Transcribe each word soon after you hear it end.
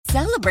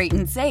Celebrate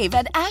and save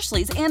at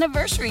Ashley's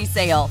Anniversary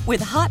Sale.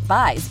 With Hot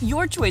Buys,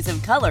 your choice of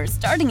colors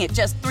starting at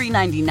just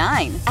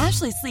 $3.99.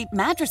 Ashley Sleep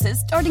mattresses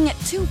starting at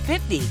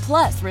 $2.50.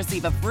 Plus,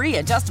 receive a free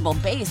adjustable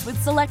base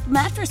with select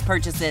mattress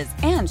purchases.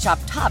 And shop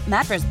top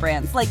mattress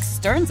brands like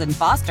Stearns &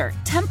 Foster,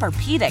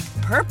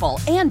 Tempur-Pedic, Purple,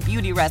 and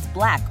Beautyrest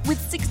Black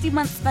with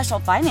 60-month special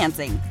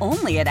financing.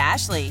 Only at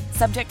Ashley.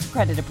 Subject to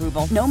credit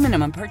approval. No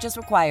minimum purchase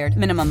required.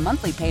 Minimum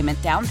monthly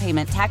payment, down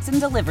payment, tax, and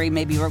delivery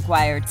may be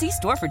required. See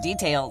store for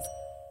details.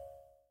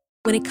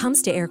 When it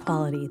comes to air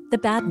quality, the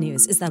bad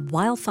news is that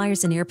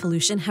wildfires and air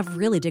pollution have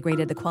really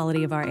degraded the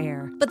quality of our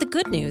air. But the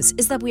good news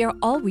is that we are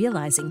all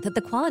realizing that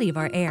the quality of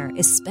our air,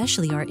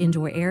 especially our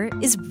indoor air,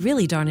 is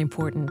really darn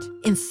important.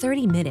 In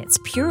 30 minutes,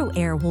 Puro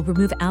Air will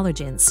remove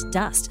allergens,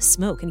 dust,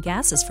 smoke, and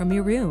gases from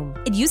your room.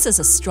 It uses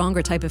a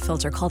stronger type of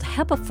filter called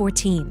HEPA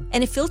 14,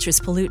 and it filters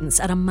pollutants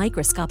at a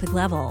microscopic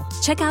level.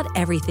 Check out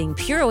everything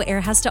Puro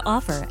Air has to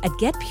offer at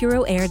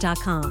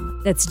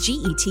getpuroair.com. That's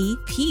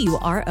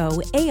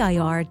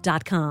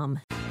GETPUROAIR.com.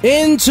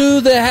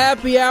 Into the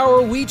happy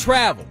hour we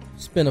travel.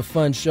 It's been a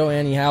fun show.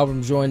 Annie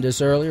Halbram joined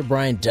us earlier.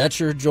 Brian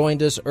Dutcher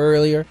joined us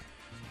earlier.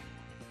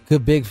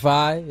 Good Big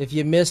Five. If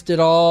you missed it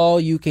all,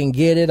 you can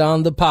get it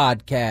on the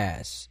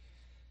podcast.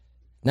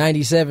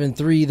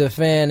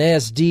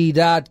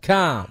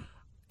 97.3thefansd.com.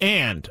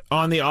 And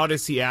on the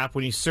Odyssey app,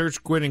 when you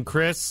search Gwynn and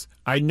Chris,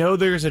 I know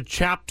there's a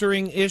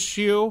chaptering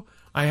issue.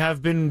 I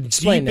have been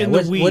Explain deep that. in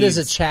the weeds. What is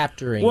a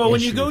chaptering Well, issue? when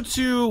you go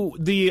to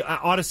the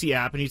Odyssey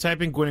app and you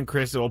type in Gwynn and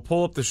Chris, it will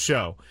pull up the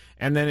show.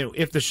 And then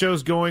if the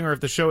show's going or if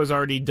the show is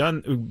already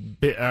done,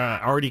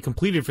 already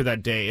completed for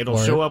that day, it'll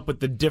show up with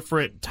the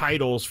different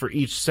titles for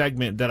each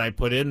segment that I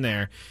put in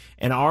there.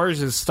 And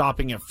ours is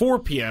stopping at 4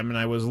 p.m., and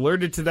I was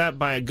alerted to that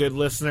by a good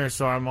listener,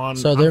 so I'm on.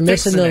 So they're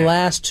missing the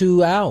last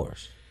 2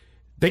 hours.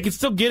 They can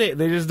still get it.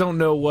 They just don't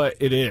know what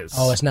it is.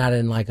 Oh, it's not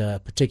in like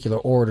a particular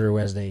order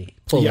as they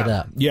pull it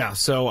up. Yeah,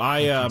 so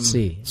I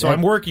see. So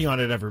I'm working on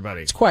it,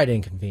 everybody. It's quite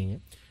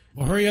inconvenient.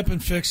 Well, hurry up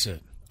and fix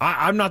it.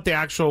 I'm not the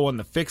actual one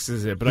that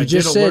fixes it, but You I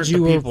just did alert said you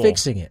the were people.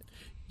 fixing it.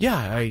 Yeah,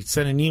 I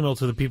sent an email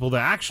to the people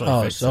that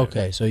actually fixed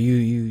okay. it. So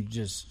you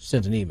just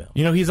sent an email.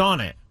 You know, he's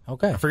on it.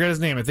 Okay. I forget his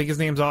name. I think his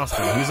name's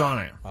Austin. He's on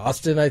it.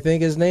 Austin, I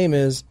think his name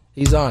is.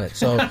 He's on it.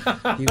 So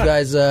you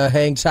guys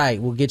hang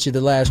tight. We'll get you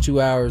the last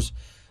 2 hours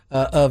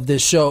of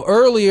this show.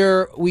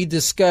 Earlier, we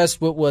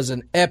discussed what was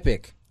an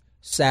epic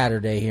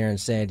Saturday here in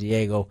San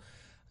Diego.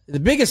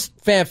 The biggest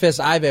fan fest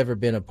I've ever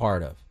been a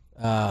part of,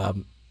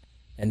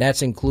 and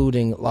that's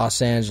including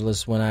Los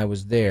Angeles when I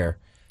was there.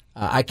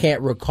 I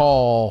can't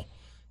recall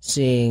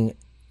seeing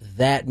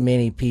that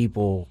many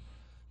people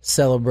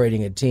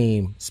celebrating a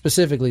team,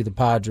 specifically the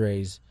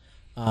Padres.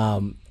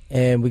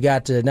 And we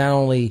got to not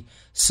only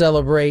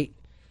celebrate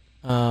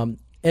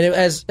and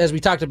as we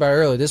talked about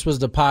earlier, this was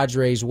the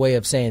Padres' way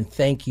of saying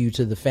thank you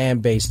to the fan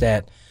base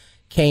that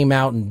came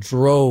out in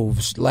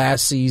droves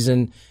last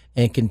season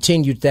and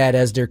continued that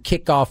as their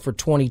kickoff for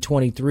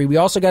 2023. We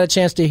also got a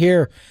chance to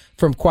hear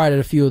from quite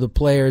a few of the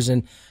players.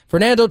 And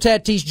Fernando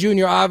Tatis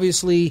Jr.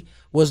 obviously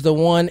was the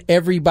one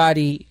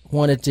everybody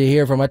wanted to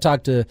hear from.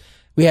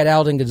 We had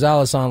Alden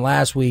Gonzalez on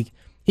last week.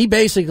 He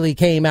basically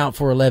came out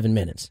for 11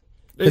 minutes.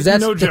 It's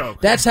no joke.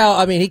 That's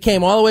how, he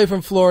came all the way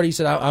from Florida. He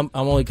said, I'm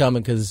only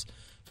coming because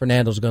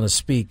Fernando's going to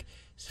speak.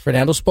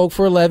 Fernando spoke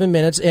for 11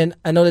 minutes, and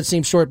I know that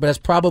seems short, but that's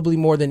probably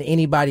more than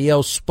anybody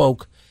else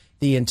spoke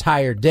the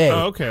entire day.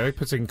 Oh, okay. That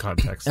puts it in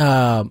context.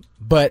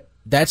 But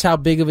that's how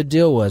big of a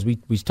deal was. We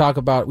spoke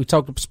about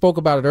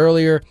it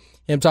earlier,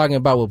 him talking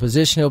about what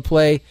position he'll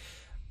play.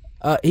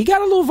 He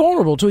got a little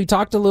vulnerable, too. He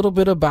talked a little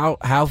bit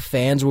about how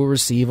fans will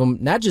receive him,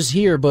 not just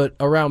here, but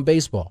around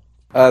baseball.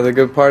 The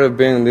good part of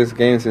being in this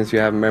game, since you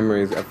have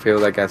memories, I feel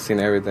like I've seen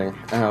everything.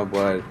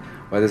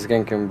 What this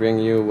game can bring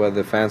you, what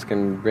the fans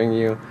can bring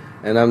you.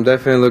 And I'm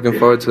definitely looking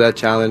forward to that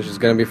challenge. It's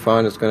going to be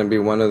fun. It's going to be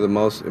one of the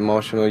most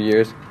emotional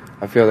years,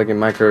 I feel like, in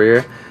my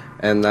career.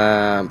 And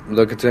I'm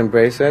looking to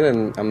embrace it,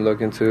 and I'm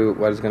looking to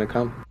what is going to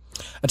come.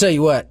 I'll tell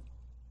you what,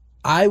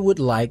 I would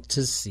like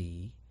to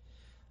see,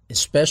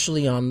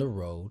 especially on the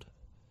road,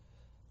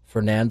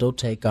 Fernando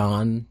take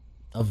on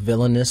a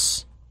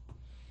villainous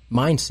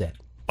mindset.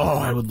 Oh,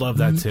 I would love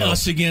that too.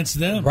 Us against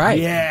them. Right.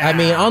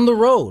 Yeah. On the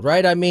road,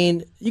 right?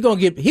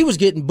 He was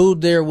getting booed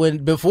there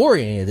before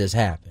any of this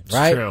happened,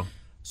 right? It's true.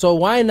 So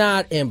why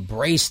not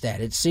embrace that?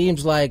 It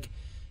seems like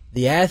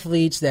the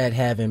athletes that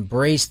have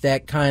embraced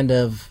that kind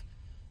of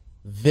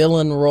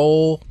villain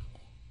role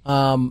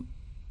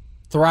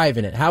thrive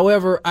in it.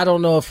 However, I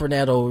don't know if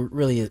Fernando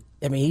really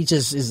he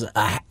just is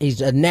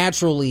he's a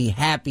naturally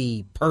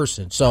happy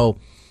person. So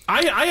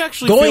I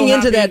actually going feel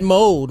into happy. that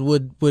mode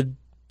would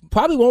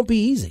probably won't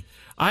be easy.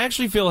 I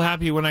actually feel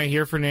happy when I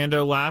hear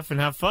Fernando laugh and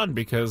have fun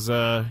because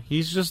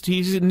he's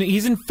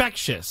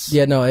infectious.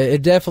 Yeah, no,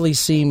 it definitely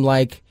seemed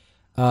like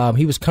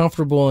he was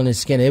comfortable in his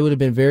skin. It would have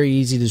been very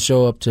easy to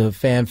show up to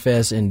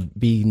FanFest and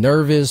be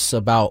nervous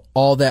about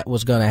all that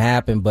was going to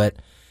happen, but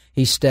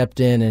he stepped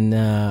in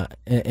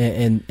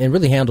and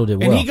really handled it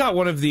well. And he got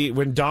one of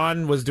when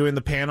Don was doing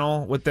the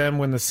panel with them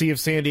when the Sea of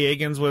San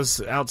Diegans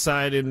was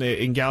outside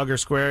in Gallagher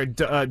Square.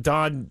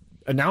 Don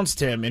announced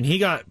him, and he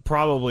got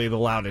probably the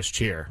loudest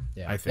cheer.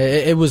 Yeah. I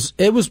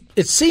think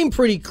it seemed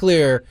pretty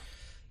clear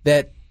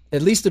that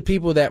at least the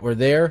people that were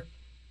there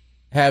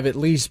have at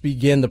least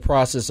begun the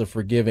process of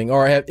forgiving,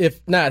 or if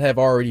not, have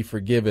already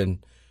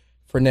forgiven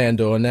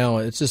Fernando, and now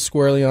it's just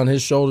squarely on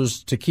his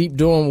shoulders to keep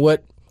doing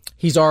what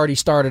he's already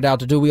started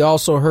out to do. We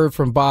also heard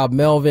from Bob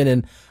Melvin,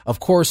 and of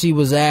course he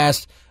was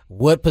asked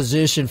what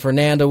position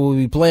Fernando would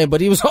be playing,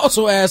 but he was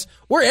also asked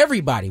where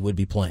everybody would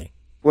be playing.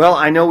 Well,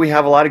 I know we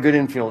have a lot of good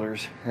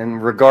infielders,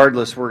 and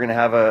regardless, we're going to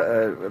have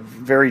a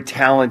very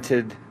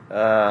talented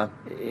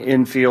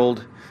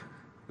infield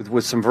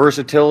with some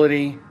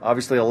versatility,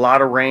 obviously a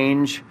lot of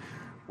range.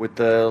 With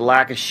the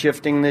lack of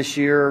shifting this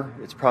year,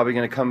 it's probably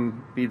going to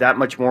be that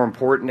much more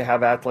important to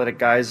have athletic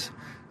guys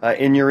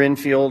in your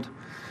infield.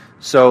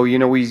 So,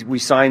 we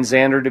signed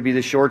Xander to be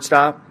the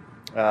shortstop.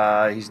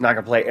 He's not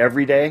going to play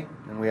every day,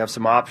 and we have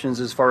some options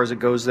as far as it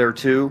goes there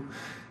too.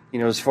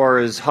 As far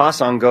as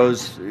Hassan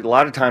goes, a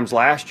lot of times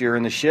last year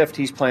in the shift,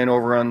 he's playing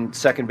over on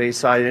second base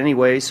side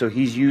anyway, so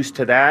he's used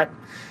to that.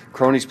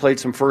 Crony's played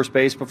some first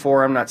base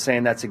before. I'm not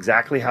saying that's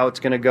exactly how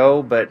it's going to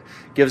go, but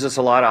gives us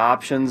a lot of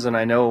options. And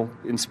I know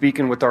in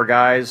speaking with our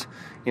guys,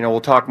 we'll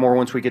talk more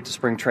once we get to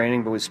spring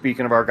training, but with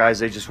speaking of our guys,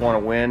 they just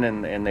want to win,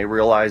 and they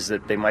realize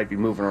that they might be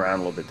moving around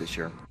a little bit this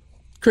year.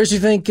 Chris, you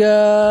think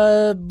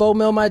Bo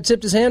Mel might have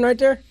tipped his hand right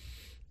there?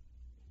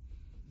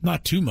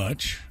 Not too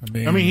much.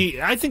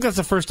 I think that's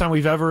the first time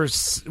we've ever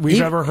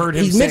heard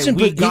him say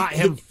we got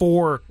him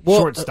for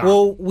shortstop.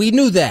 Well, we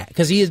knew that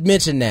because he had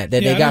mentioned that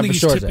they got him for shortstop. I don't think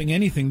he's tipping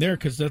anything there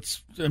because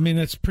that's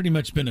pretty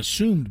much been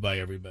assumed by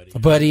everybody.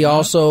 But he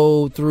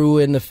also threw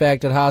in the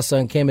fact that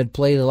Ha-Seong Kim had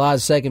played a lot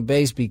of second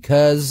base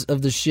because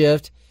of the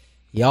shift.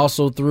 He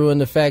also threw in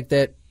the fact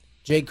that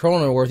Jake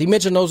Cronenworth, he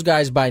mentioned those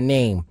guys by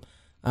name,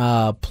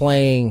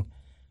 playing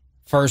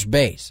first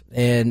base.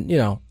 And,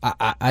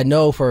 I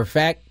know for a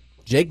fact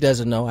Jake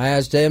doesn't know. I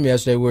asked him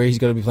yesterday where he's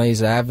going to be playing. He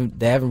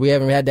said, we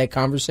haven't had that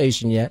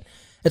conversation yet.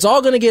 It's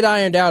all going to get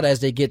ironed out as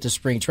they get to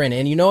spring training.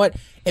 And you know what?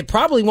 It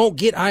probably won't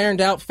get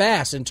ironed out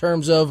fast in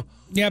terms of...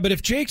 Yeah, but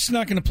if Jake's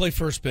not going to play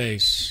first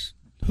base,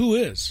 who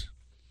is?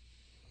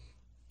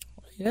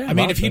 Yeah,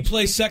 if he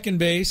plays second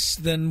base,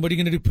 then what are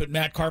you going to do? Put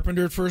Matt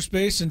Carpenter at first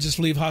base and just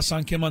leave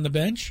Ha-Seong Kim on the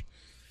bench?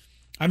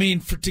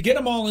 To get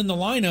them all in the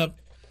lineup,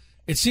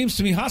 it seems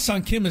to me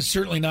Ha-Seong Kim is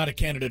certainly not a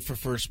candidate for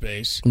first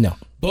base. No.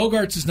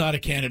 Bogarts is not a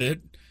candidate.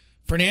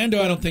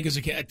 Fernando, I don't think, is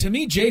a candidate. To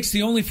me, Jake's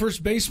the only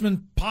first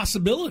baseman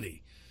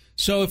possibility.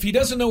 So if he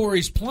doesn't know where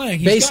he's playing,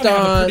 he's got to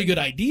have a pretty good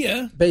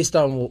idea. Based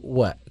on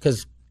what?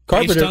 Because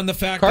Carpenter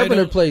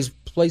plays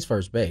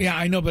first base. Yeah,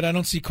 I know, but I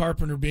don't see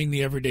Carpenter being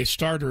the everyday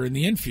starter in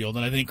the infield,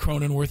 and I think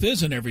Cronenworth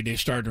is an everyday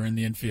starter in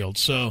the infield.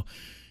 So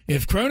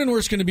if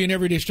Cronenworth's going to be an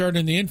everyday starter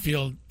in the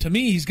infield, to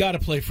me, he's got to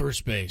play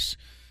first base.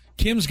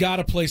 Kim's got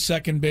to play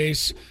second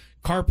base.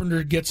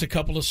 Carpenter gets a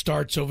couple of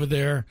starts over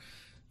there.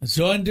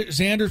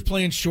 Xander's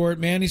playing short.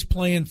 Manny's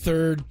playing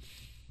third.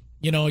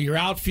 Your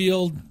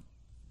outfield,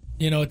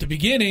 at the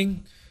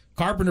beginning,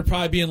 Carpenter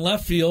probably be in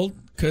left field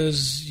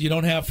because you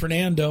don't have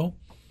Fernando.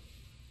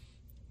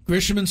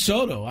 Grisham and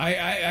Soto.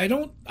 I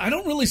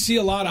don't really see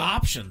a lot of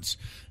options.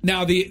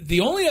 Now,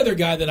 the only other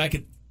guy that I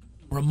could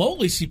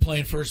remotely see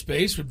playing first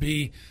base would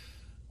be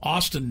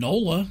Austin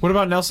Nola. What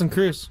about Nelson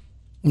Cruz?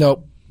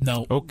 Nope.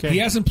 No. Okay. He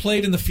hasn't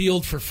played in the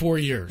field for 4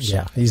 years.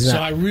 Yeah, he's not.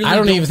 So I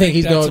don't even think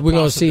we're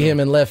going to see him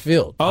in left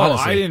field. Oh,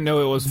 honestly. I didn't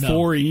know it was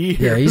 4 years.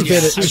 Yeah, he's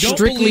been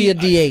strictly a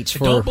DH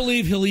for... I don't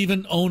believe he'll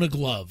even own a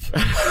glove.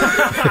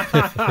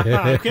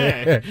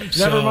 Okay.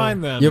 Never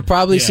mind then. You'll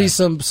probably see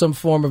some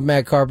form of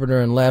Matt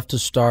Carpenter in left to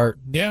start.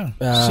 Yeah.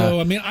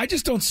 I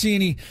just don't see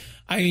any...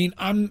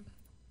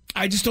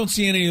 I just don't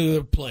see any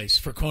other place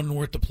for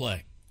Cronenworth to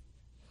play.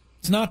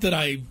 It's not that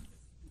I'm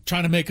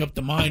trying to make up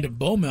the mind of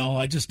Bo Mel.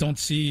 I just don't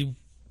see...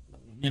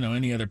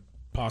 any other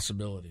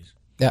possibilities.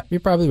 Yeah,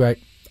 you're probably right.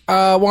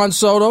 Juan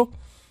Soto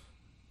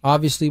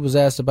obviously was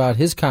asked about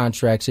his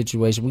contract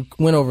situation. We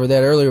went over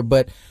that earlier,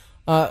 but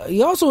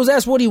he also was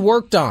asked what he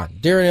worked on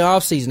during the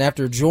offseason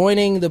after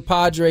joining the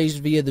Padres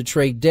via the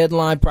trade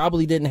deadline.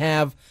 Probably didn't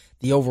have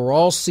the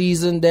overall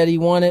season that he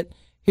wanted.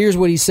 Here's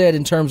what he said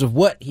in terms of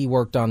what he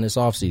worked on this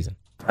offseason.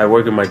 I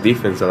work on my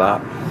defense a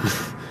lot.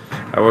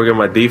 I work on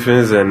my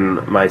defense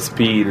and my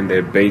speed and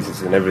the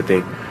bases and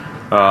everything.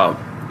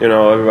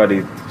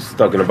 Everybody's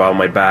talking about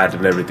my bat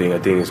and everything. I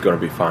think it's going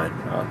to be fine.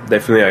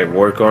 Definitely, I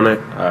work on it.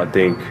 I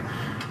think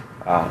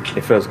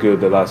it feels good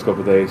the last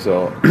couple of days,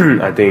 so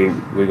I think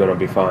we're going to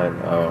be fine.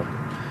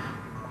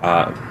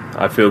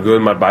 I feel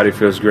good. My body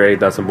feels great.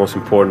 That's the most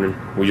important.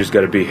 We just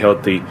got to be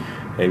healthy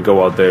and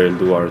go out there and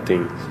do our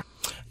things.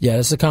 Yeah,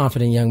 that's a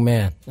confident young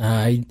man.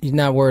 He's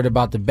not worried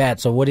about the bat.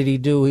 So what did he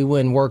do? He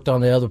went and worked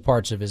on the other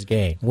parts of his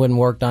game. Went and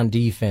worked on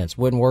defense.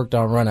 Went and worked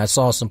on run. I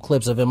saw some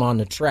clips of him on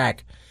the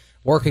track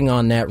working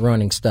on that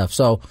running stuff.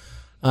 So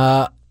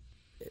what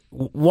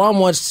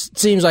Juan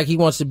seems like he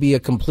wants to be a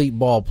complete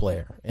ball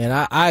player, and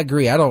I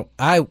agree. I don't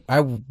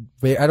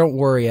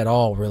worry at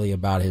all really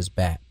about his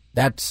bat.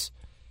 That's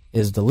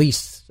is the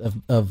least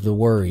of the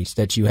worries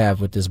that you have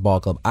with this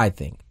ball club, I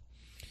think.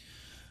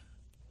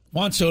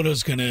 Juan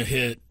Soto's going to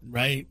hit,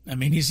 right? I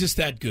mean, he's just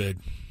that good.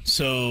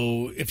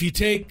 So if you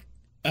take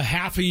a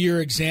half a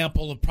year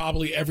example of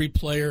probably every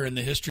player in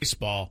the history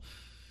ball,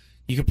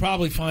 you could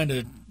probably find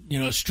a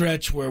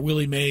stretch where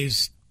Willie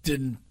Mays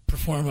didn't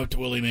perform up to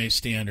Willie Mays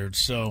standards.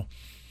 So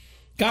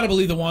got to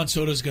believe the Juan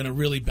Soto's going to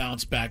really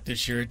bounce back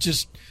this year.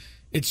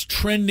 It's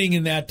trending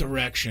in that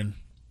direction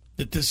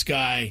that this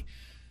guy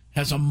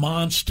has a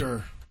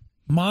monster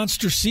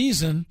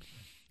season,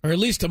 or at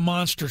least a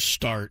monster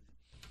start.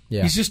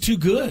 Yeah. He's just too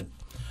good.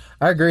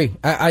 I agree.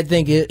 I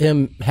think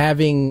him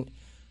having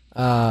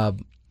the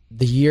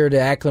year to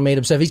acclimate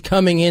himself, he's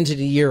coming into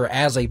the year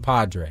as a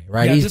Padre,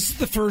 right? Yeah, this is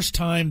the first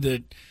time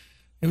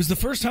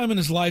in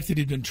his life that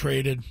he'd been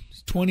traded.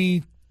 He's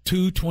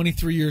 22,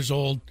 23 years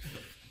old.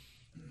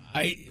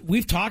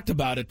 We've talked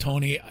about it,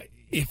 Tony.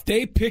 If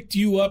they picked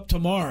you up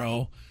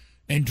tomorrow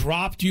and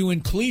dropped you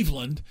in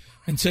Cleveland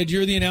and said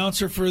you're the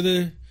announcer for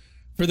the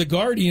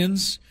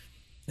Guardians,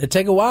 it'd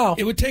take a while.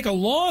 It would take a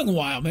long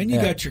while, man.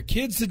 You got your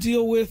kids to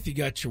deal with, you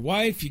got your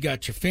wife, you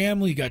got your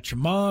family, you got your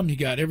mom, you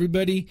got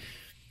everybody.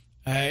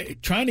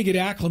 Trying to get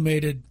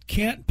acclimated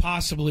can't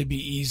possibly be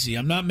easy.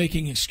 I'm not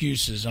making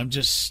excuses. I'm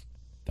just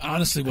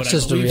honestly what I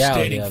believe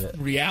stating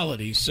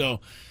reality.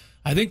 So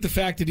I think the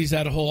fact that he's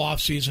had a whole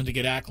offseason to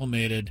get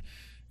acclimated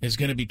is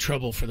going to be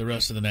trouble for the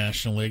rest of the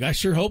National League. I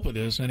sure hope it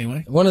is,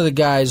 anyway. One of the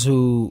guys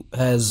who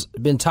has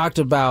been talked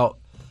about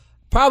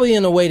probably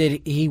in a way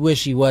that he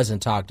wished he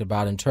wasn't talked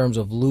about in terms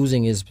of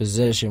losing his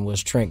position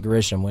was Trent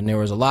Grisham, when there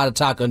was a lot of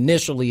talk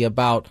initially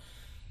about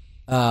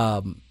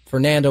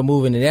Fernando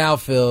moving to the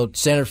outfield.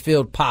 Center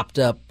field popped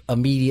up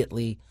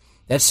immediately.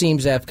 That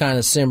seems to have kind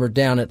of simmered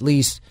down, at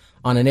least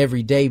on an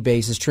everyday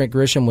basis. Trent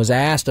Grisham was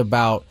asked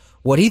about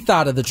what he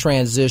thought of the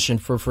transition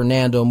for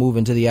Fernando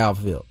moving to the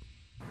outfield.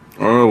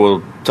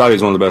 Well,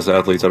 Tavi's one of the best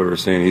athletes I've ever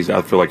seen.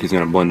 I feel like he's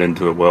going to blend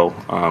into it well,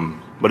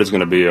 but it's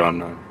going to be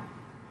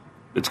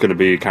it's going to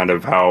be kind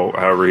of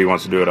however he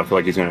wants to do it. I feel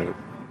like he's going to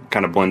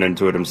kind of blend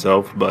into it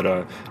himself, but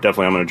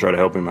definitely I'm going to try to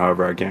help him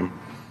however I can.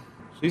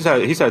 He's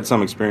had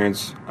some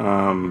experience.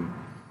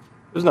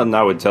 There's nothing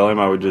I would tell him.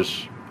 I would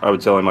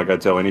tell him like I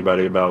tell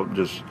anybody about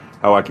just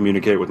how I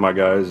communicate with my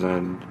guys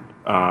and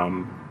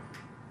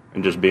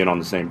just being on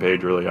the same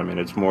page. Really, I mean,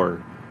 it's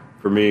more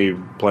for me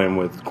playing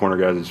with corner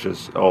guys. It's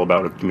just all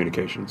about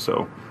communication.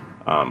 So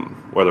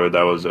whether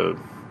that was a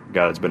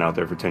guy that's been out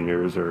there for 10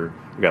 years or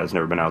a guy that's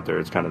never been out there,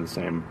 it's kind of the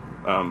same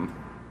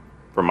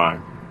for my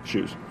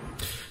shoes.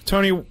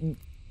 Tony,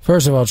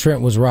 first of all,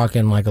 Trent was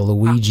rocking like a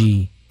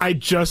Luigi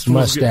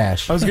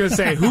mustache. I was going to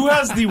say, who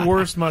has the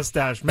worst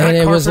mustache,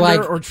 Matt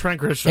Carpenter or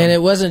Trent Grisham? And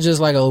it wasn't just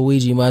like a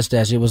Luigi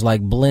mustache; it was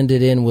like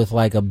blended in with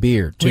like a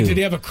beard too. Wait, did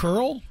he have a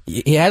curl?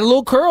 He had a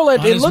little curl.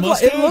 It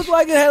looked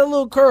like it had a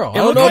little curl. I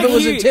don't know if it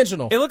was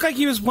intentional. It looked like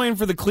he was playing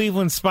for the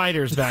Cleveland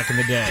Spiders back in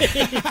the day.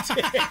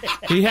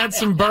 He had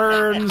some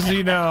burns,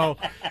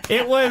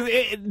 It was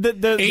the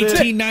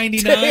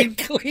 1899.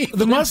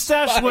 The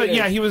mustache was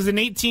he was an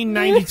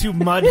 1892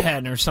 mud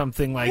hen or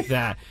something like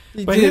that.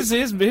 But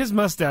his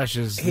mustache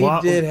is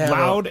loud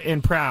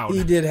and proud.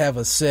 He did have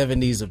a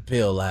 70s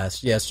appeal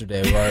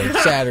yesterday or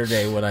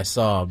Saturday when I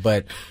saw him.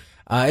 But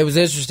it was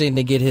interesting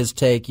to get his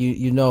take.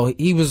 He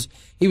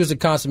was a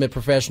consummate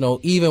professional,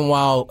 even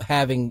while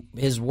having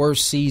his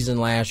worst season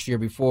last year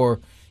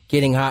before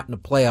getting hot in the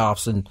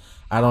playoffs. And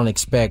I don't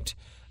expect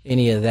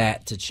any of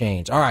that to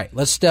change. All right,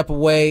 let's step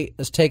away.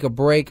 Let's take a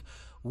break.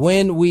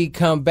 When we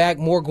come back,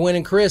 more Gwynn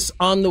and Chris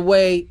on the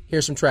way.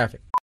 Here's some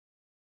traffic.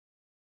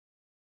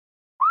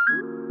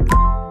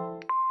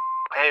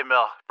 Hey,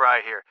 Mel,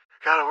 Bri here.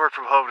 Gotta work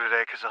from home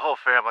today because the whole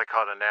family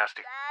caught a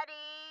nasty. Daddy!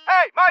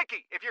 Hey,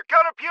 Mikey, if you're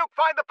gonna puke,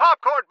 find the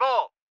popcorn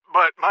bowl!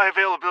 But my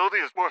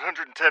availability is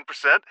 110%.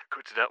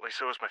 Coincidentally,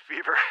 so is my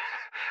fever.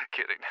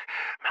 Kidding.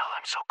 Mel,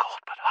 I'm so cold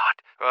but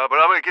hot.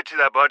 But I'm gonna get you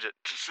that budget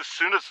just as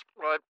soon as...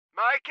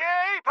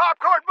 Mikey,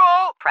 popcorn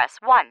bowl! Press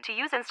 1 to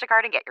use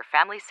Instacart and get your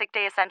family sick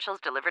day essentials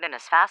delivered in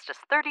as fast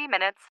as 30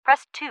 minutes.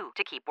 Press 2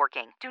 to keep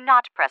working. Do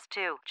not press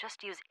 2.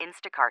 Just use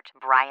Instacart,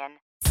 Brian.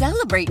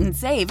 Celebrate and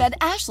save at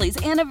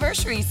Ashley's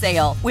Anniversary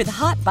Sale. With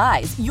Hot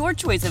Buys, your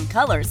choice of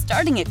colors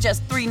starting at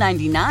just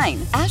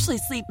 $3.99. Ashley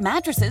Sleep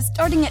mattresses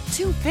starting at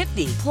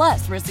 $2.50.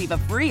 Plus, receive a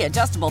free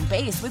adjustable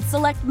base with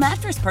select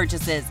mattress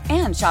purchases.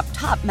 And shop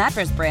top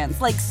mattress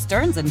brands like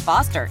Stearns &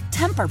 Foster,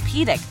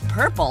 Tempur-Pedic,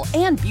 Purple,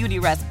 and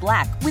Beautyrest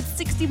Black with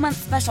 60-month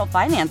special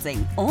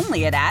financing.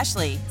 Only at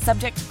Ashley.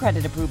 Subject to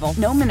credit approval.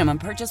 No minimum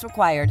purchase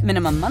required.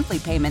 Minimum monthly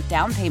payment,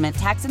 down payment,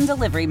 tax, and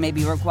delivery may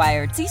be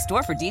required. See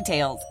store for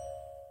details.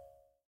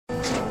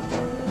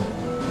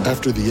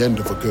 After the end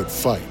of a good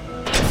fight,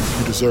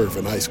 you deserve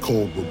an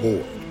ice-cold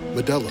reward.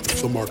 Modelo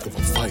is the mark of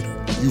a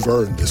fighter. You've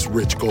earned this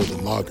rich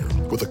golden lager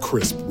with a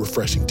crisp,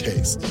 refreshing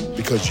taste.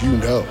 Because you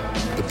know,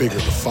 the bigger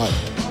the fight,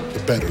 the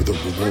better the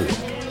reward.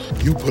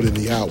 You put in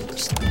the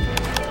hours,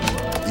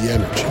 the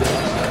energy,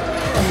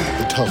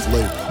 tough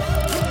labor.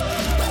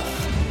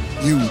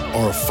 You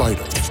are a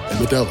fighter,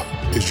 and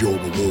Modelo is your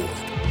reward.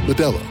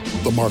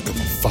 Modelo, the mark of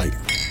a fighter.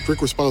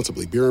 Drink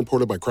responsibly. Beer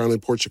imported by Crown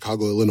Imports,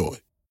 Chicago, Illinois.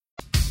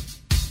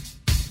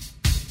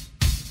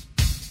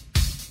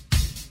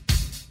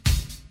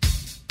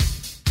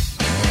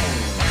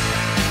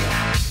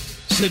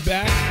 Sit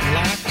back,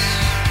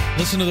 relax,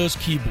 listen to those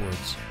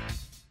keyboards.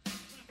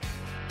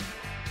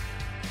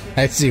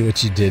 I see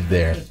what you did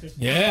there.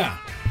 Yeah.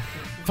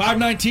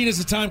 5:19 is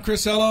the time.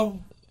 Chris Ello,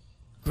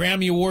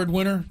 Grammy Award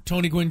winner,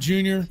 Tony Gwynn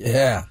Jr.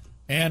 Yeah.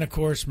 And, of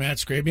course, Matt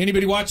Scraby.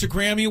 Anybody watch the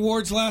Grammy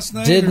Awards last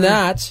night? Did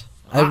not.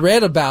 I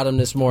read about them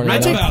this morning. I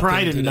take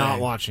pride in not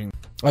watching.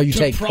 Oh, you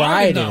take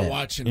pride in not it?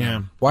 watching Yeah.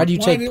 them. Why do you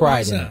take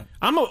pride in it?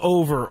 I'm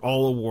over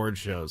all award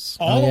shows.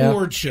 All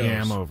award shows?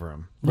 Yeah, I'm over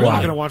them. I'm Why? not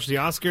going to watch the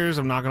Oscars.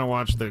 I'm not going to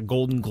watch the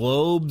Golden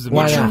Globes.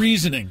 What's your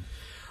reasoning?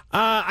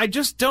 I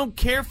just don't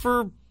care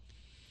for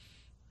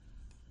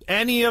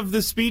any of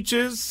the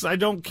speeches. I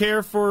don't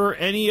care for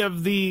any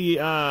of the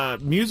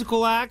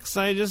musical acts.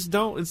 I just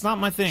don't. It's not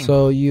my thing.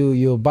 So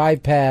you'll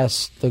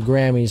bypass the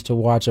Grammys to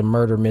watch a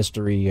murder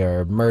mystery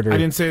or murder. I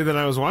didn't say that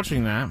I was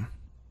watching that.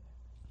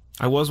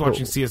 I was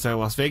watching CSI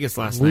Las Vegas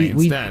last night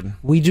instead.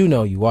 We do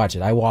know you watch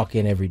it. I walk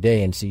in every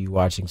day and see you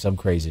watching some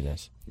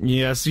craziness.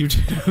 Yes, you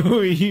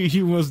do.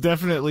 you most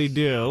definitely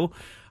do.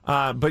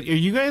 But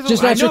you guys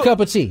just not your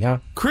cup of tea, huh?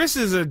 Chris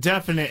is a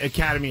definite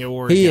Academy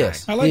Award He guy.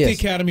 is. I like the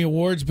Academy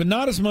Awards, but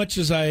not as much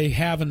as I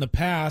have in the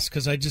past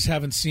because I just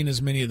haven't seen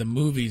as many of the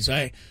movies.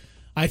 I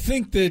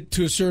think that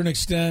to a certain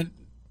extent,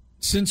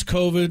 since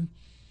COVID,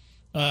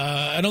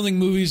 I don't think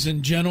movies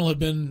in general have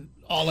been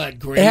all that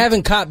great. They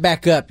haven't caught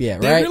back up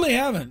yet, right? They really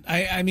haven't.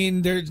 I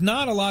mean, there's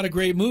not a lot of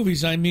great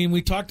movies. I mean,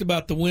 we talked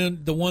about the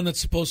one that's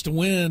supposed to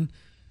win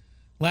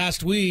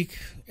last week,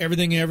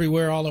 Everything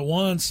Everywhere All at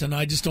Once, and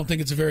I just don't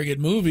think it's a very good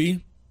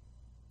movie.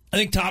 I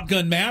think Top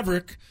Gun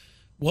Maverick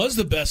was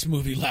the best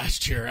movie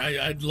last year.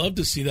 I'd love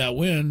to see that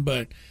win,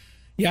 but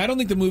yeah, I don't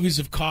think the movies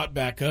have caught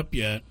back up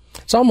yet.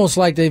 It's almost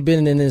like they've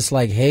been in this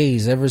like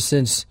haze ever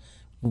since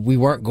we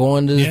weren't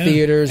going to the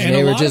theaters and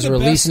they were just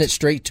releasing it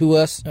straight to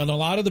us. And a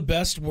lot of the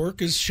best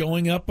work is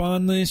showing up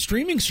on the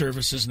streaming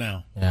services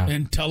now. Yeah.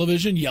 And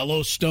television,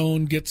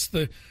 Yellowstone gets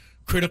the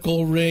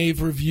critical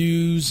rave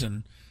reviews,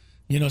 and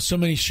so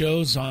many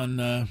shows on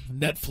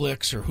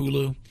Netflix or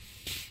Hulu.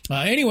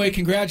 Anyway,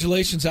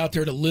 congratulations out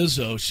there to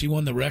Lizzo. She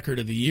won the record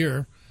of the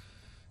year.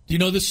 Do you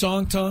know this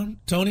song,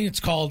 Tony? It's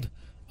called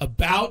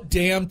About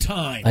Damn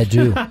Time. I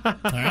do. All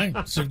right.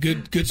 It's a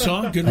good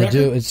song, good record. I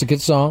do. It's a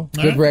good song,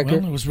 All good right.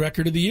 record. Well, it was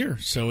record of the year,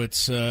 so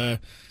it's going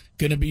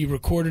to be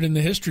recorded in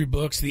the history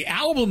books. The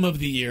album of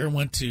the year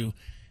went to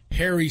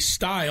Harry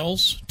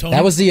Styles. Tony?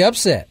 That was the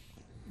upset.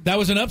 That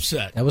was an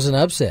upset. That was an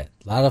upset.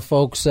 A lot of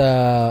folks think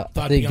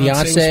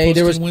Beyonce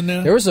there was supposed to win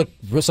that? There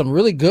was some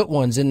really good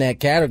ones in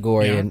that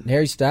category, and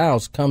Harry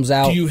Styles comes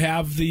out. Do you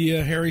have the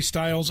Harry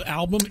Styles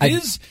album?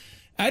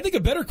 I think a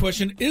better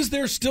question, is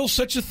there still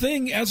such a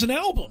thing as an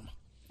album?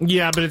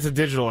 Yeah, but it's a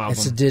digital album.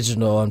 It's a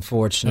digital,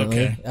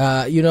 unfortunately.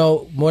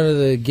 Okay. One of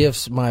the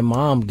gifts my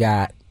mom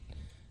got,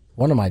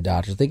 one of my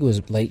daughters, I think it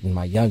was Leighton,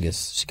 my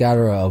youngest, she got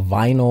her a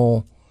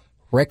vinyl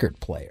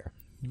record player.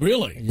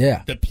 Really?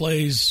 Yeah. That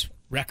plays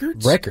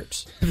records?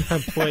 Records.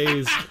 That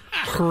plays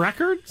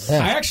records?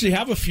 Yeah. I actually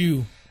have a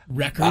few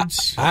records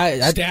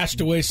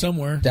stashed away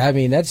somewhere. I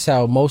mean, that's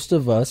how most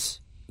of us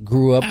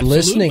grew up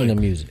listening to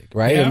music,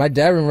 right? Yeah. And my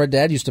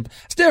dad used to.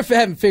 Still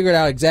haven't figured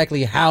out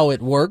exactly how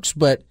it works,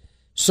 but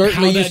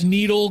certainly how that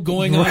needle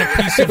going on a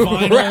piece of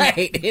vinyl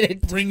right.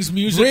 It brings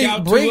music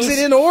out to brings us. it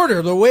in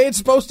order the way it's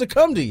supposed to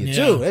come to you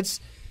Yeah. too. It's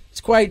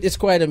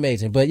quite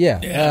amazing. But yeah,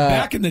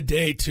 back in the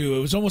day too, it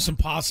was almost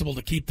impossible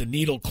to keep the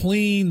needle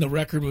clean. The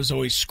record was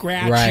always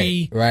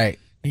scratchy. Right.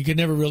 You could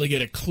never really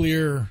get a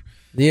clear.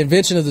 The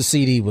invention of the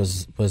CD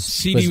was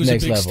CD was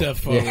next a big level. step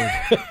forward.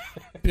 Yeah.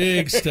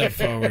 Big step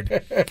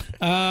forward.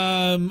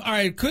 All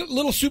right, quick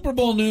little Super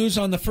Bowl news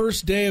on the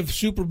first day of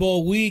Super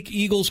Bowl week.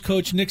 Eagles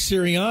coach Nick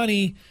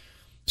Sirianni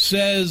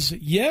says,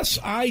 "Yes,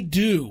 I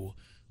do,"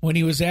 when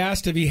he was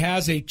asked if he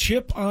has a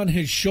chip on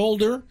his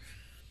shoulder.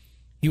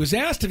 He was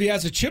asked if he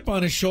has a chip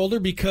on his shoulder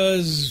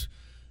because,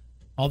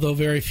 although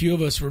very few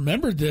of us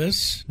remembered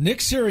this, Nick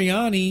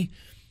Sirianni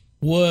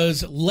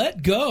was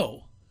let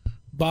go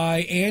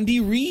by Andy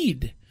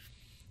Reid.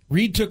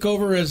 Reid took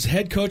over as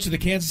head coach of the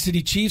Kansas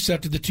City Chiefs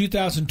after the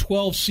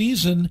 2012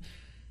 season.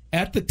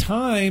 At the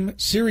time,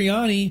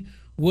 Sirianni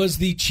was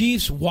the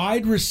Chiefs'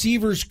 wide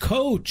receivers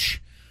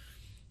coach.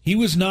 He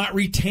was not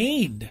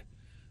retained.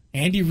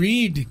 Andy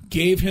Reid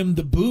gave him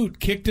the boot,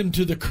 kicked him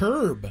to the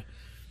curb.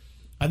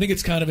 I think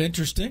it's kind of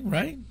interesting,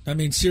 right? I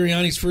mean,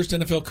 Sirianni's first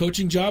NFL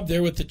coaching job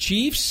there with the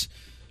Chiefs,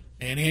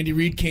 and Andy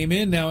Reid came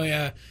in. Now,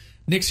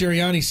 Nick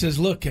Sirianni says,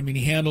 look, I mean,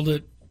 he handled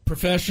it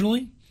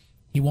professionally.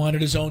 He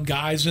wanted his own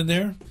guys in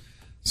there.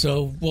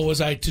 So what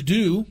was I to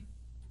do?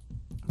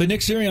 But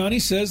Nick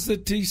Sirianni says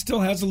that he still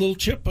has a little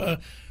chip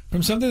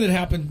from something that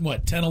happened,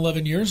 10,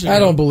 11 years ago? I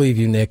don't believe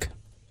you, Nick.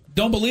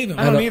 Don't believe him.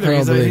 I don't either.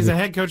 He's a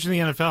head coach in the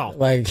NFL.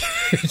 Like,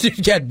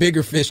 you got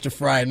bigger fish to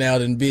fry now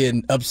than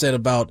being upset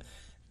about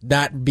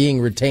not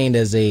being retained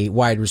as a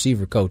wide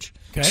receiver coach.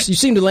 Okay. You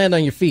seem to land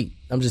on your feet.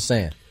 I'm just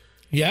saying.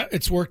 Yeah,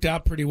 it's worked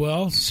out pretty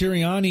well.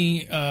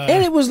 Sirianni...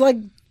 and it was like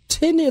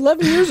 10,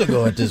 11 years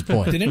ago at this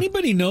point. Did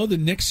anybody know that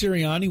Nick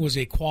Sirianni was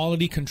a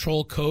quality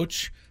control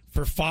coach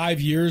for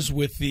 5 years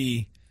with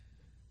the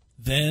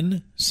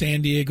then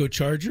San Diego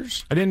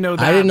Chargers? I didn't know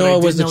that. I didn't know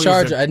it was the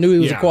Charger. I knew he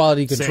was a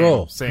quality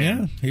control. Same.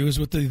 Yeah, he was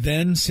with the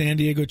then San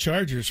Diego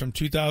Chargers from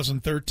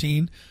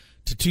 2013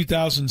 to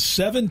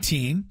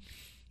 2017.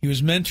 He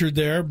was mentored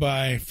there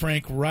by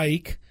Frank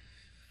Reich.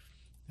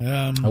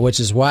 Which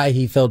is why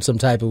he felt some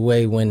type of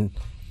way when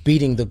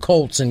beating the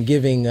Colts and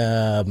giving.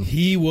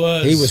 He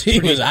was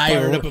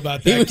fired up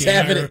about that.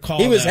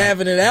 He was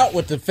having it out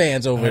with the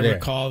fans over there. I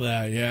recall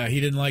that. Yeah, he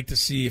didn't like to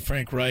see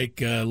Frank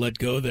Reich let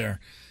go there.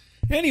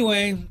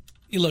 Anyway,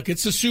 look,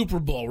 it's the Super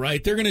Bowl,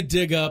 right? They're going to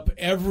dig up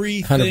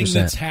everything 100%.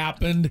 that's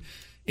happened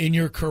in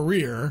your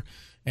career,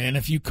 and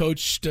if you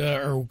coached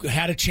or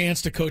had a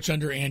chance to coach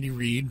under Andy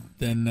Reid,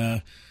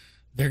 then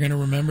they're going to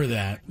remember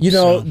that. You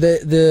know,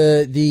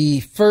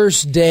 the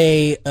first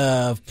day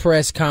of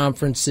press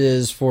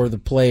conferences for the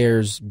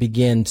players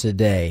begin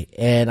today,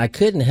 and I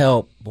couldn't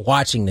help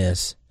watching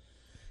this,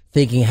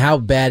 thinking how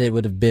bad it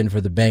would have been for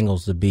the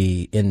Bengals to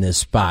be in this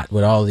spot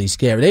with all these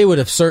cameras. They would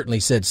have certainly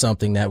said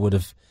something that would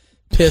have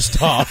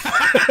pissed off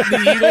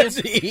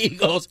the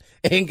Eagles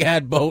and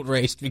got boat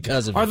raced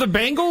because of it. Are the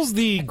Bengals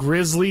the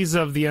Grizzlies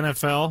of the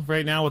NFL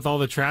right now with all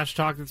the trash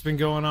talk that's been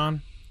going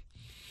on?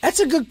 That's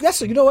a good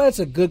question.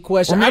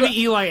 Or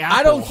maybe Eli Apple.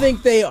 I don't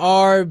think they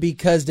are,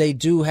 because they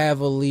do have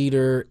a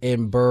leader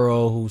in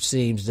Burrow who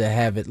seems to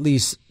have at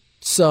least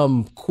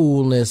some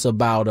coolness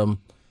about him.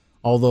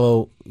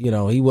 Although,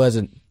 he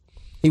wasn't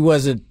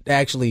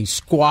actually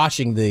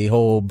squashing the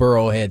whole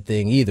Burrowhead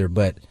thing either.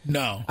 But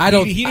no,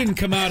 he didn't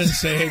come out and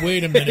say, "Hey,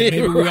 wait a minute,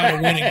 maybe we got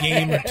to win a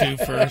game or two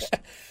first."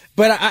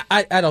 But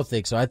I don't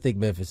think so. I think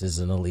Memphis is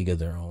in a league of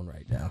their own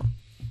right now.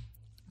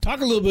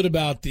 Talk a little bit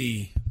about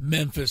the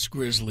Memphis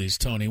Grizzlies,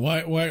 Tony.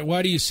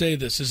 Why do you say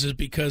this? Is it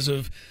because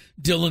of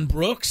Dylan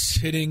Brooks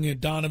hitting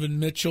Donovan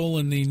Mitchell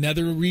in the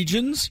nether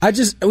regions? Or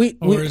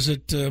is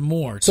it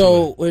more?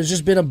 So there's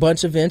just been a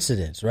bunch of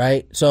incidents,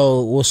 right?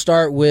 So we'll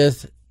start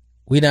with,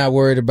 we're not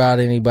worried about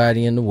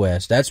anybody in the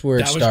West. That's where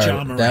it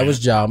started. That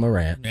was Ja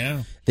Morant.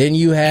 Yeah. Then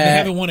you had... They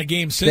haven't won a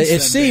game since then.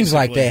 It seems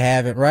like they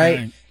haven't,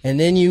 right? And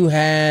then you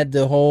had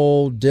the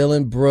whole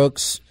Dylan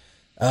Brooks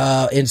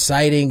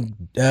inciting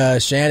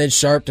Shannon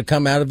Sharpe to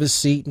come out of his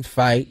seat and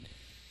fight,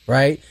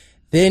 right?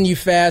 Then you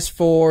fast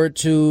forward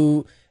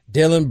to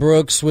Dylan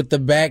Brooks with the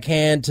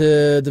backhand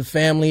to the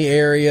family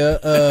area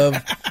of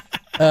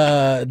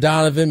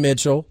Donovan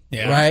Mitchell,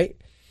 right?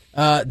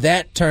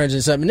 That turns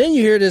into something. And then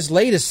you hear this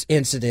latest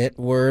incident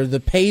where the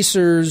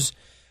Pacers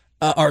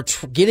are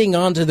getting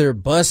onto their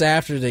bus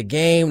after the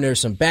game. There's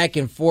some back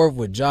and forth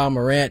with Ja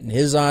Morant and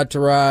his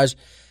entourage.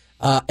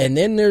 And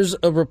then there's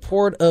a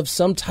report of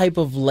some type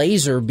of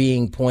laser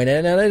being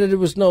pointed. And there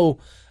was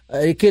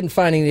they couldn't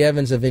find any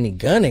evidence of any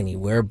gun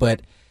anywhere.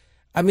 But,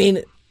 I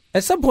mean,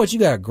 at some point you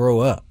got to grow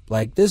up.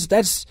 Like, this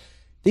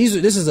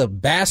is a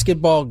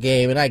basketball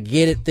game, and I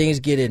get it, things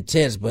get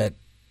intense, but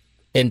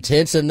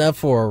intense enough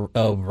for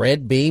a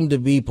red beam to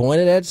be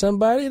pointed at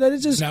somebody? That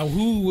is just... Now,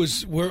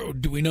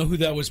 do we know who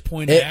that was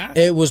pointed at?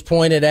 It was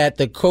pointed at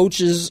the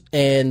coaches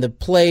and the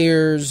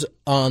players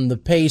on the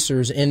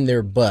Pacers in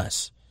their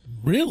bus.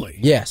 Really?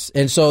 Yes.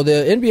 And so the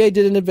NBA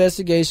did an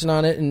investigation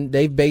on it, and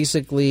they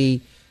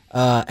basically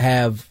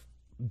have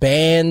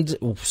banned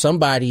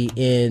somebody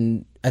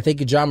in, I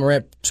think Ja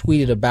Morant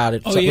tweeted about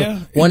it. Oh, yeah?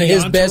 One of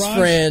his best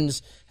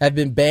friends had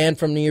been banned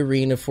from the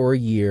arena for a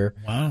year.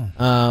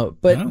 Wow.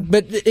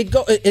 But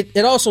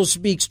it also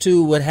speaks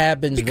to what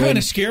happens. It'd be kind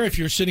of scary if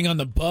you're sitting on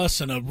the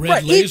bus and a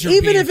red laser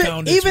being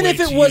found its even way if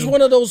it to was you.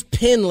 one of those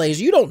pin lasers,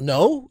 you don't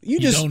know. You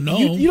don't know.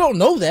 You don't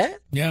know that.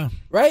 Yeah.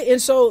 Right?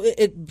 And so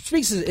it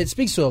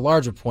speaks to a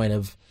larger point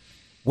of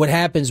what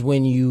happens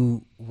when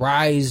you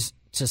rise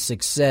to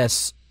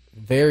success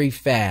very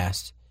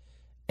fast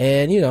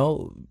and,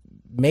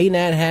 may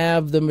not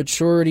have the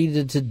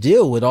maturity to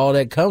deal with all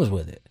that comes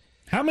with it.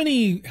 How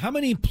many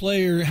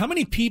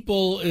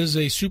people is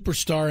a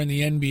superstar in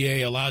the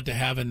NBA allowed to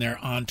have in their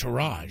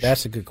entourage?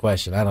 That's a good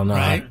question. I don't know.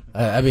 Right?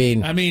 I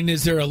mean,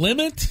 is there a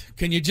limit?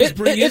 Can you just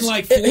bring in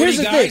like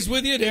 40 guys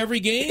with you to every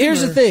game? Here's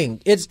the thing.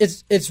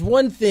 It's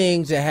one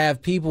thing to have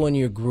people in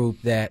your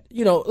group that,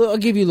 I'll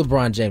give you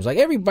LeBron James. Like,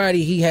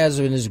 everybody he has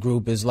in his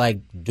group is like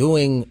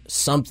doing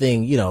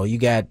something. You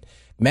got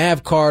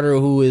Mav Carter,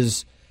 who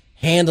is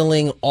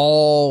handling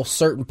all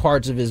certain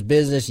parts of his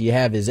business. You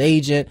have his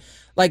agent.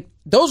 Like,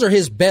 those are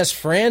his best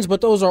friends,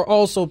 but those are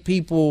also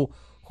people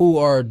who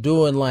are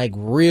doing like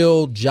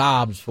real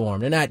jobs for him.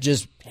 They're not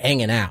just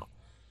hanging out.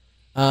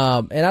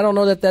 And I don't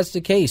know that that's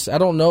the case. I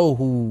don't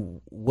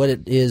know what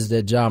it is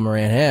that Ja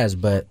Morant has,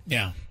 but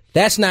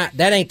that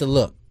ain't the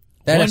look.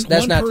 That's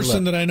one not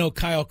person the that I know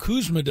Kyle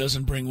Kuzma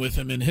doesn't bring with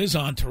him in his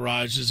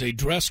entourage is a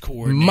dress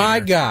coordinator. My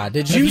God,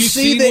 did you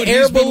see seen the what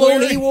air he's been balloon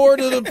wearing? he wore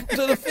to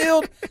the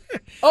field?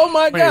 Oh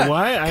my God!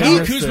 What?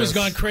 Kyle Kuzma's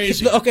gone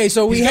crazy. Okay,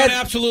 so He's gone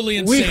absolutely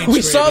insane.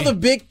 We saw Scraby. the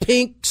big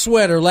pink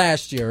sweater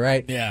last year,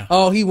 right? Yeah.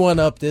 Oh, he won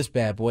up this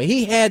bad boy.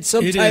 He had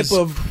some It type is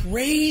of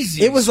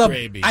crazy. It was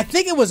Scraby. I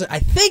think it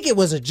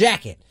was a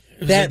jacket.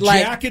 It was that a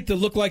like jacket that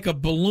looked like a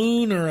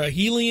balloon or a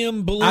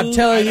helium balloon. I'm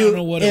telling I you, don't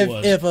know what it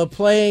was. if a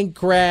plane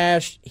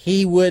crashed,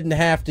 he wouldn't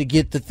have to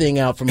get the thing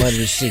out from under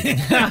his seat.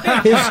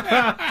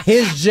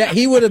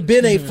 He would have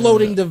been a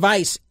floating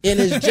device in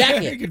his He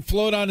jacket. could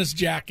float on his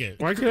jacket.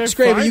 Why can't I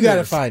Scraby, find you got to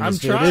this? find I'm this.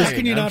 dude. trying. How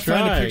can you not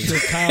find a picture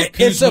of Kyle It's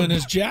Kuzma a- in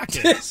his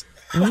jacket?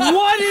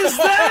 What is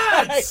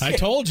that? I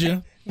told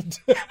you.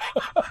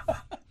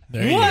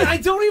 There you What? go. I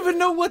don't even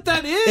know what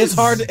that is. It's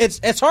hard.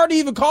 It's hard to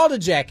even call it a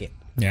jacket.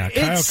 Yeah,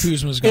 Kyle It's-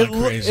 Kuzma's gone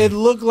crazy. It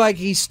looked like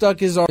he stuck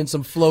his arm in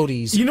some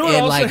floaties, You know what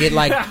and also- it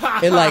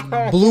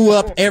like blew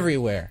up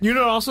everywhere. You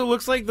know, it also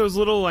looks like those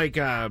little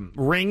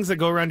rings that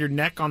go around your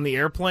neck on the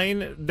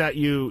airplane that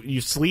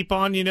you sleep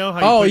on. You know? How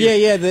you Oh put your-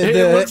 yeah,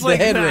 It looks the like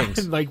head that.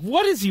 rings. Like,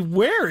 what is he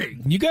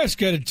wearing? You guys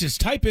got to just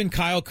type in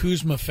Kyle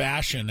Kuzma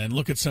fashion and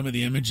look at some of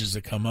the images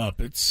that come up.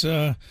 It's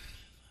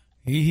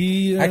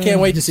he. I can't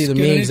wait to see the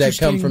he's got an memes that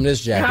come interesting- from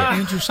this jacket.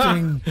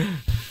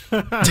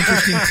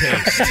 Interesting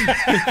taste.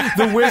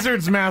 The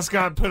Wizards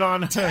mascot put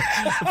on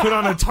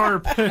a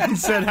tarp and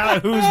said,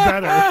 "Who's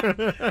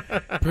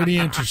better?" Pretty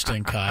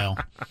interesting, Kyle.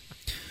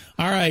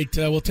 All right,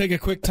 we'll take a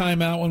quick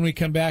time out. When we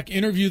come back,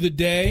 interview the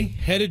day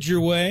headed your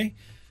way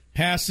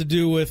has to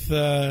do with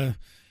the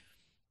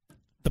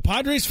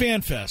Padres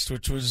Fan Fest,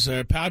 which was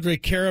Padre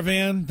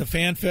Caravan, the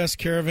Fan Fest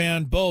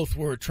Caravan. Both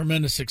were a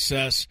tremendous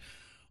success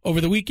over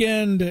the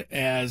weekend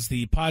as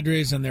the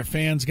Padres and their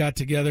fans got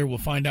together. We'll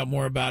find out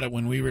more about it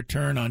when we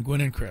return on Gwynn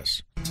and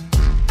Chris.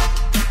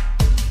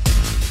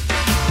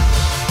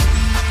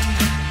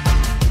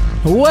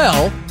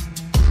 Well,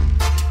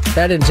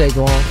 that didn't take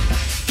long.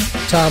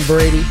 Tom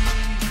Brady.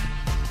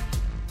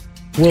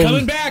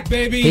 Coming back,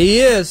 baby. He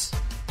is.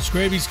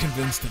 Scraby's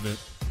convinced of it.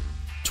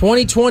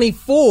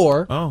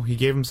 2024. Oh, he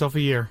gave himself a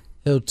year.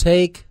 He'll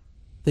take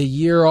the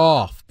year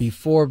off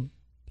before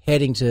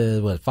heading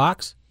to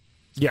Fox?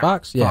 Yeah,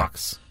 Fox? Yeah.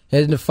 Fox.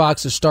 Heading to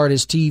Fox to start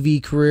his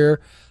TV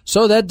career.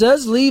 So that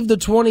does leave the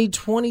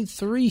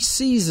 2023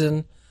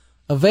 season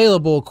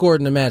available,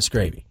 according to Matt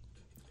Scraby.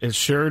 It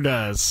sure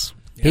does.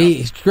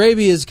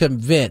 Scraby is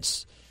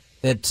convinced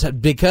that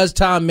because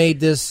Tom made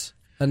this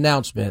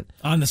announcement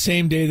On the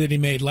same day that he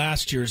made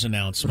last year's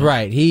announcement.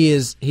 right, he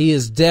is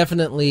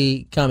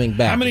definitely coming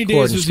back. How many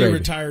according days to was he Scraby.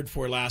 retired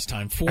for last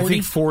time? 40? I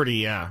think 40.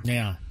 Yeah.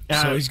 Yeah.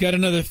 So he's got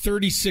another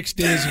 36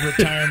 days of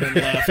retirement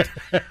left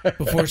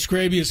before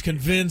Scraby is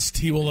convinced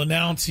he will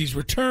announce he's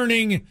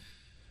returning.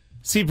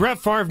 See, Brett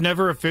Favre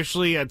never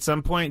officially, at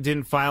some point,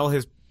 didn't file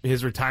his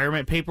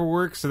retirement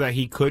paperwork so that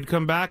he could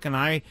come back, and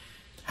I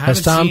haven't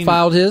Has Tom seen,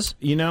 filed his?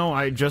 You know,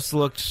 I just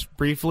looked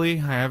briefly.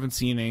 I haven't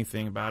seen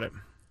anything about it.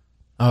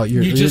 Oh,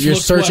 you're just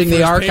looked searching what,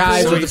 the for his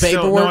archives paperwork? of the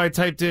paperwork? No, I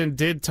typed in,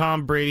 did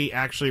Tom Brady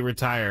actually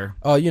retire?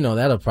 Oh,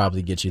 that'll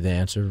probably get you the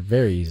answer.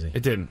 Very easy.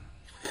 It didn't.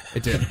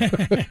 It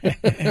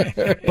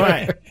didn't.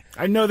 But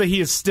I know that he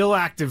is still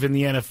active in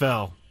the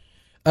NFL.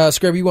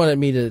 Scrub, you wanted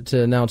me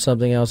to announce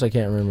something else. I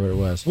can't remember what it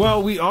was.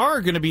 Well, we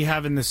are going to be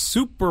having the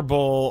Super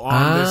Bowl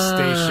on this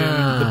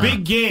station.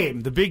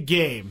 The big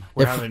game.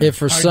 We're having. If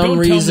for All right, some don't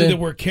reason tell me that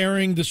we're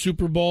carrying the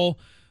Super Bowl,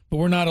 but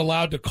we're not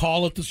allowed to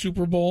call it the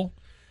Super Bowl.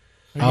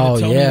 Are you gonna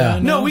tell me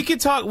that now? No, we could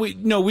talk.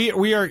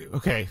 We are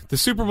okay. The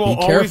Super Bowl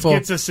Be always careful.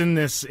 gets us in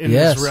this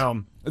Yes. this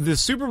realm. The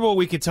Super Bowl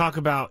we could talk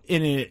about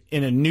in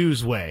a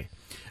news way.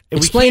 And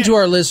we Explain can't- to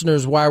our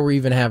listeners why we're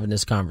even having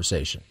this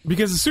conversation.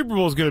 because the Super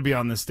Bowl is going to be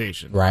on this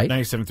station, Right.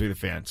 97.3 The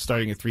Fan,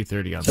 starting at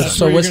 3:30 on So Sunday.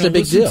 Where you're what's gonna the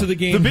big listen deal? To the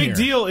game The big here.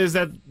 deal is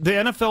that the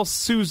NFL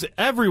sues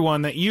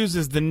everyone that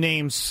uses the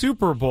name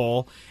Super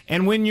Bowl,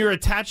 and when you're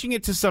attaching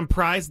it to some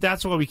prize,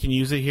 that's why we can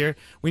use it here.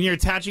 When you're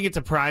attaching it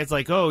to prize,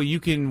 like, oh, you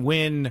can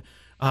win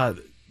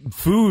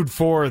food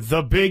for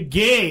the big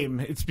game,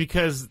 it's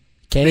because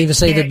Can't even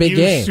say the can't big use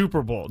game.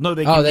 Super Bowl. No,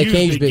 they Oh, can they use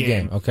can't use big big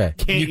game. Okay.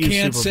 You use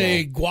can't Super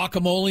say Bowl.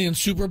 guacamole and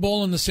Super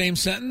Bowl in the same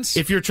sentence?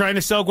 If you're trying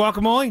to sell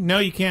guacamole, no,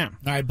 you can't.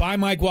 All right, buy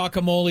my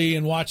guacamole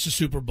and watch the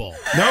Super Bowl.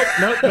 Nope.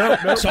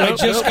 So I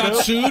just got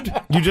sued?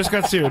 You just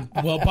got sued.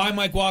 Well, buy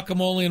my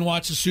guacamole and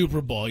watch the Super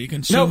Bowl. You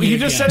can sue No, me you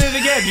just again. said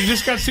it again. You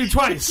just got sued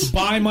twice.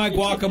 Buy my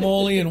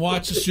guacamole and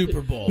watch the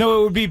Super Bowl. No,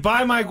 it would be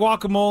buy my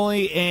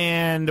guacamole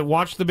and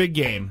watch the big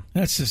game.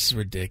 That's just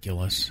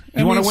ridiculous.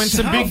 You want to win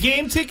some big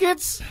game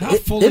tickets? How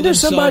full Isn't of there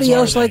themselves somebody are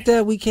else they? like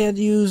that we can't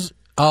use?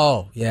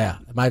 Oh, yeah,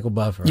 Michael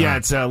Buffer. Yeah, huh?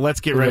 it's let's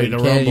get ready to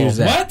You can't rumble. use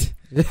that.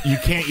 What? You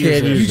can't use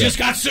Can't it. use You that. just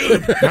got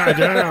sued. You I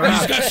know.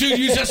 just got sued.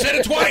 You just said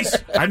it twice.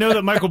 I know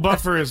that Michael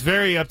Buffer is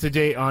very up to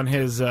date on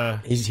his.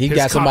 He's his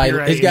got somebody.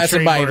 copyright He's got and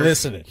somebody trademark.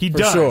 listening. He for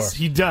does. Sure.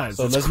 He does.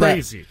 So It's let's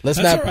crazy. Let's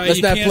That's not all right. let's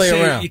You not can't play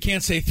say, around. You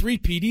can't say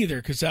three-peat either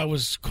because that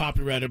was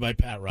copyrighted by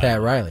Pat Riley.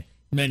 Pat Riley.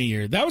 Many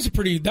years. That was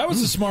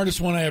the smartest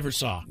one I ever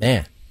saw.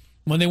 Man,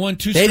 When they won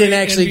two They straight didn't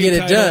actually NBA get it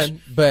titles,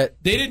 done, but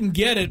they didn't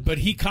get it, but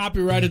he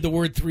copyrighted the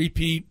word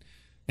three-peat,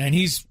 and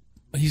he's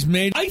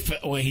made life.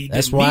 Well, he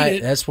that's didn't why need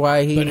it, that's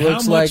why he but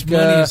looks how much like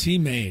money has he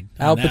made?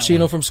 Al on that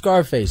Pacino one? from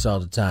Scarface all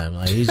the time.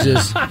 Like he's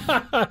just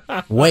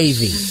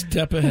wavy.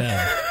 Step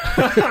ahead.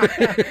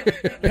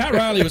 Pat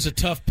Riley was a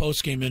tough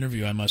post-game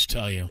interview, I must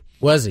tell you.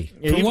 Was he?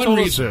 Yeah, For you've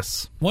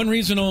one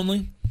reason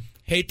only.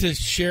 Hate to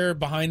share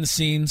behind the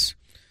scenes.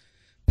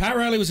 Pat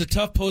Riley was a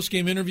tough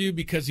post-game interview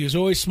because he was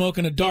always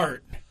smoking a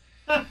dart.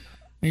 And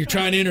you're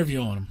trying to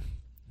interview on him.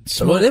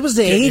 Well, it was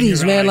the Getting in 80s,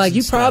 your man. eyes Like, and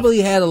you stuff.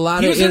 probably had a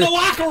lot He of... was in the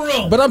locker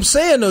room. But I'm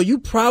saying, though, you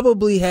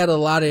probably had a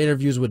lot of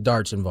interviews with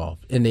darts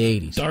involved in the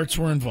 80s. Darts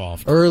were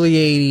involved. Early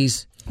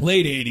 80s.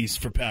 Late 80s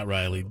for Pat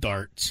Riley,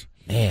 darts.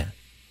 Man,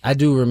 I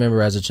do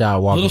remember as a child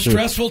A walking little through...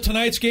 stressful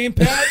tonight's game,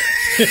 Pat?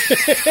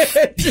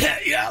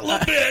 yeah, a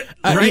little bit.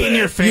 Right in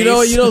your face. You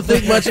know, you don't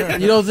think much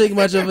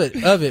of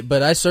it,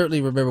 but I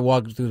certainly remember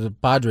walking through the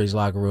Padres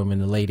locker room in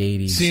the late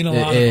 80s. Seeing a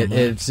lot of them,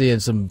 and seeing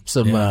some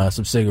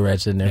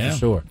cigarettes in there for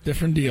sure.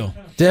 Different deal.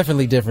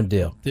 Definitely different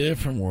deal.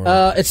 Different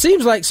world. It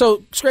seems like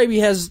Scraby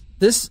has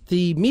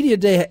the media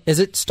day.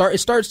 It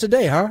starts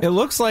today, huh? It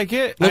looks like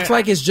it. Looks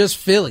like it's just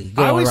Philly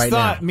going I always right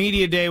thought now.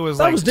 media day was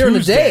That like was during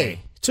Tuesday. the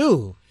day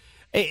too.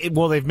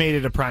 Well, they've made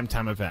it a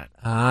primetime event.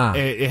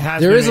 It has.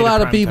 There been is a made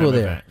lot of primetime people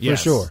there, event. for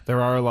Yes, sure. There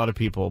are a lot of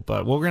people,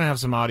 but we're gonna have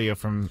some audio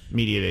from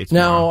media day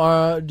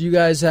tomorrow. Now, do you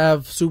guys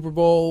have Super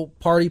Bowl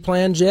party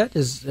planned yet?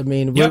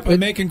 Yep, I'm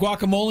making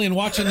guacamole and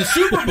watching the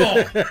Super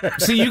Bowl.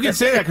 See, you can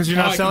say that because you're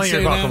Oh, not I selling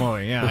can your say that?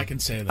 guacamole. Yeah, I can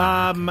say that.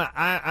 Well,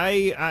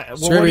 Scraby,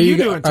 what are you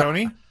go- doing,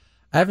 Tony?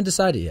 I haven't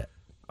decided yet.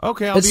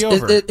 Okay, I'll be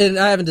over. And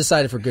I haven't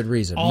decided for good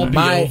reason. I'll be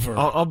over.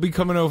 I'll be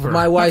coming over.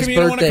 My How wife's come you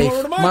don't wanna birthday. come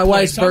over to my My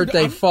wife's place?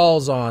 birthday I'm-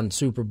 falls on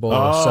Super Bowl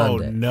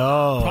Sunday.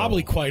 no!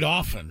 Probably quite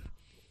often.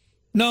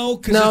 No,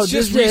 because No, it's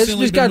just it's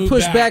recently just got been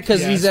pushed moved back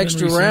 'cause Yeah, he's it's been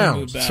extra recently round.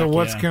 moved back, So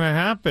what's yeah. gonna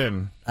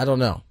happen? I don't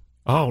know.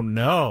 Oh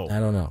no! I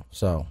don't know.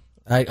 So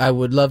I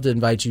would love to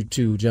invite you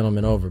two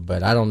gentlemen over,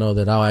 but I don't know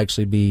that I'll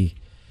actually be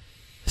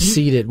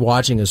seated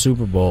watching a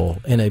Super Bowl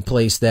in a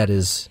place that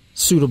is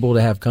suitable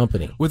to have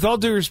company. With all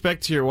due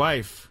respect to your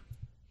wife,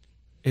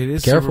 it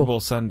is Careful. Super Bowl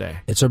Sunday.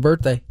 It's her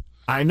birthday.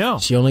 I know.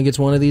 She only gets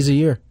one of these a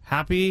year.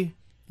 Happy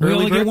We early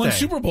only birthday. get one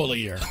Super Bowl a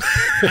year.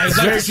 I'd like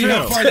very to see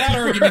how true. far that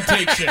argument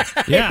takes you.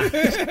 Yeah.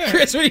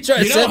 Chris, what are you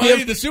trying You know,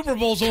 honey, the Super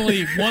Bowl's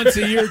only once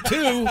a year,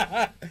 too.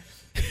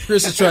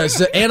 Chris is trying to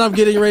say, and I'm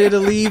getting ready to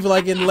leave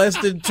like in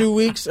less than 2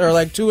 weeks or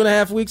like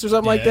 2.5 weeks or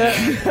something like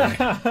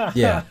that.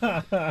 Yeah.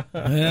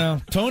 Yeah.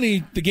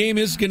 Tony, the game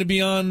is going to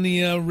be on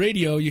the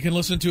radio. You can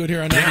listen to it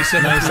here on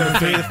 97.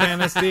 Data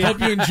Fantasy. Hope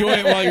you enjoy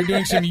it while you're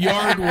doing some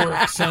yard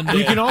work Sunday.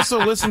 You can also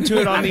listen to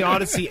it on the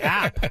Odyssey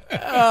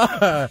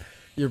app.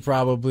 You're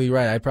probably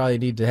right. I probably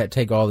need to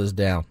take all this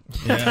down.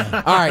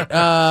 Yeah. All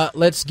right,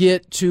 let's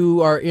get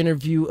to our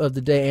interview of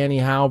the day. Annie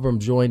Halbram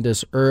joined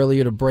us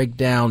earlier to break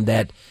down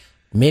that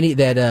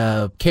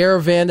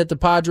caravan that the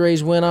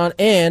Padres went on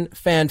and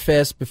Fan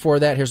Fest. Before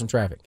that, here's some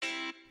traffic.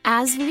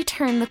 As we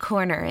turn the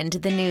corner into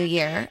the new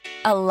year,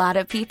 a lot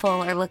of people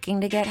are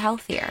looking to get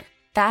healthier.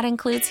 That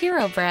includes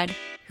Hero Bread,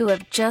 who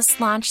have just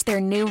launched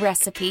their new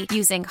recipe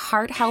using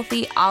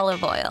heart-healthy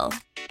olive oil.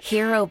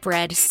 Hero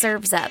Bread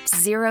serves up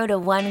 0 to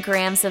 1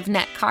 grams of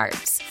net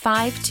carbs,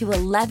 5 to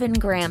 11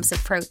 grams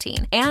of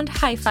protein, and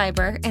high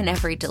fiber in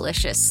every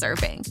delicious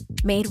serving.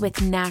 Made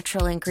with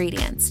natural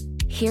ingredients,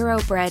 Hero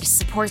Bread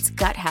supports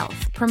gut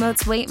health,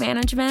 promotes weight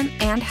management,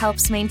 and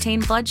helps maintain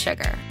blood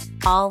sugar.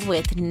 All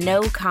with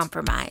no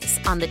compromise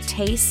on the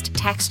taste,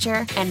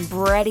 texture, and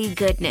bready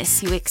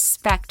goodness you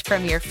expect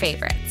from your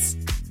favorites.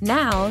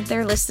 Now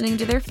they're listening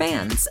to their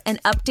fans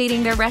and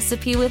updating their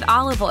recipe with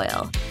olive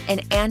oil, an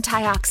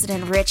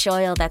antioxidant-rich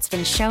oil that's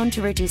been shown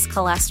to reduce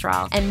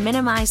cholesterol and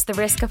minimize the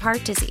risk of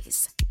heart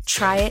disease.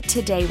 Try it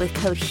today with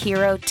code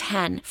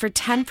HERO10 for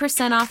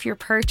 10% off your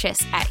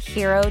purchase at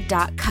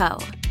hero.co.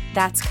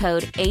 That's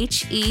code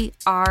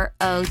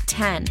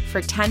HERO10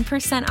 for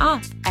 10%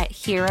 off at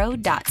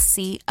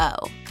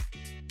hero.co.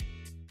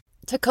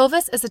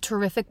 Tecovas is a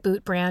terrific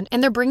boot brand,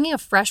 and they're bringing a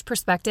fresh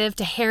perspective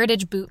to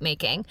heritage boot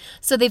making.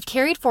 So they've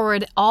carried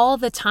forward all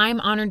the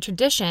time-honored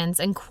traditions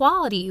and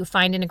quality you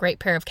find in a great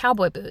pair of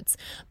cowboy boots,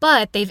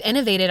 but they've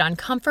innovated on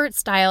comfort,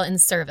 style, and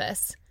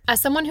service.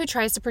 As someone who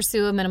tries to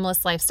pursue a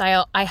minimalist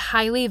lifestyle, I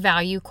highly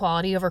value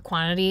quality over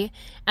quantity,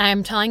 and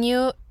I'm telling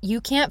you,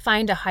 you can't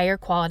find a higher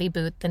quality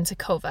boot than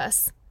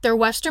Tecovas. Their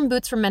Western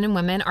boots for men and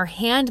women are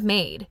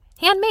handmade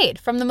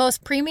from the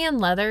most premium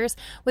leathers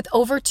with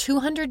over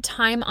 200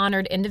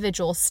 time-honored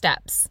individual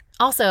steps.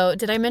 Also,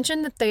 did I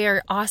mention that they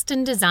are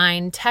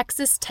Austin-designed,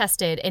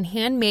 Texas-tested, and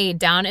handmade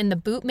down in the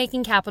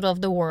boot-making capital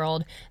of the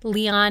world,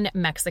 Leon,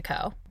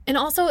 Mexico. And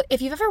also,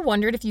 if you've ever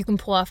wondered if you can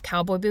pull off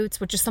cowboy boots,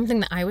 which is something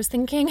that I was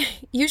thinking,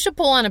 you should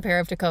pull on a pair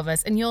of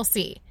Tecovas and you'll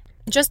see.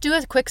 Just do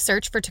a quick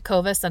search for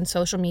Tecovas on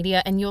social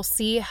media and you'll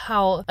see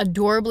how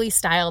adorably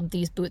styled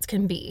these boots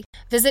can be.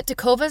 Visit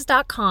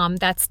tecovas.com,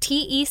 that's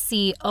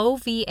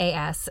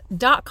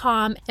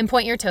TECOVAS.com, and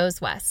point your toes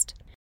west.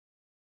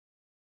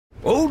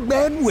 Old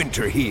Man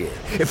Winter here.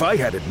 If I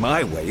had it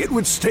my way, it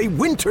would stay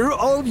winter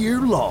all year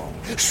long.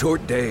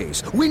 Short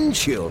days, wind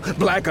chill,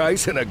 black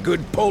ice, and a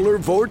good polar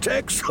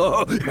vortex.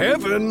 Oh,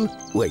 heaven.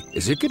 Wait,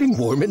 is it getting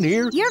warm in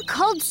here? Your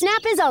cold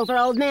snap is over,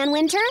 Old Man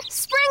Winter.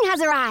 Spring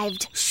has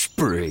arrived.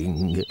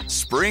 Spring.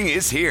 Spring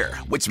is here,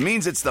 which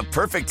means it's the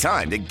perfect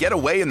time to get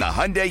away in the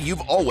Hyundai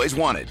you've always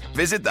wanted.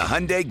 Visit the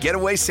Hyundai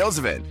Getaway Sales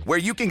Event, where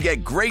you can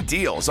get great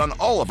deals on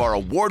all of our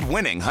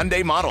award-winning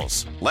Hyundai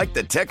models, like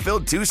the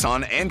tech-filled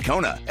Tucson and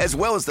Kona, as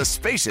well as the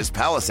spacious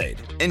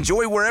Palisade.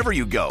 Enjoy wherever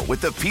you go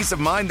with the peace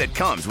of mind that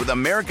comes with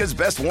America's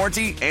best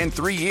warranty and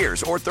 3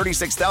 years or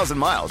 36,000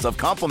 miles of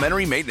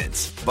complimentary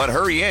maintenance. But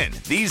hurry in,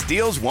 these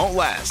deals won't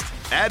last.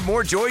 Add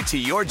more joy to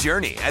your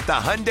journey at the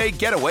Hyundai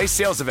Getaway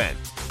Sales Event.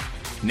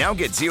 Now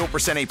get 0%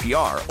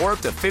 APR or up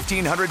to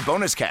 $1,500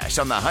 bonus cash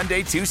on the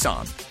Hyundai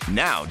Tucson.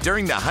 Now,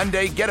 during the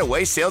Hyundai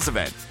Getaway Sales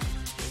Event.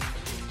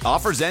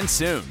 Offers end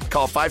soon.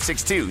 Call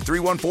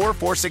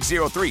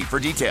 562-314-4603 for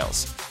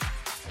details.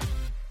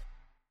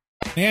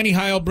 Annie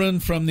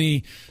Heilbrunn from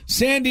the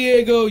San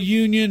Diego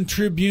Union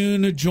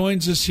Tribune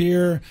joins us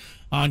here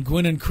on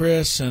Gwynn and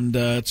Chris, and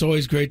it's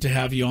always great to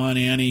have you on,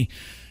 Annie.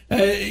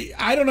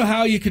 I don't know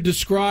how you could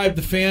describe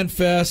the Fan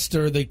Fest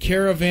or the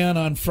Caravan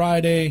on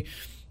Friday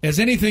as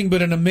anything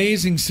but an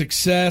amazing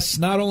success,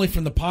 not only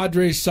from the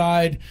Padres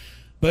side,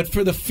 but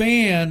for the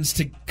fans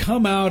to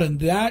come out in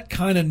that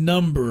kind of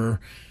number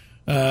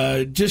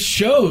just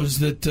shows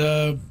that,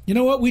 you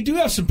know what, we do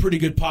have some pretty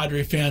good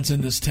Padre fans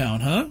in this town,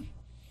 huh?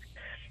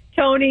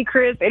 Tony,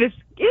 Chris, it is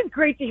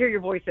great to hear your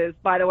voices,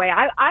 by the way.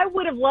 I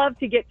would have loved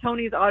to get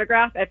Tony's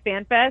autograph at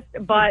FanFest,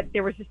 but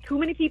there was just too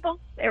many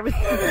people.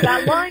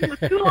 That line was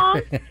too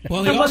long.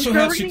 Well, he also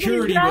has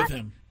security with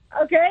him.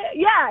 Okay,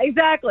 yeah,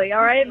 exactly.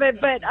 All right,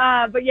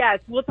 but yes,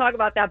 we'll talk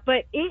about that.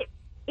 But it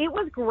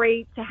was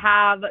great to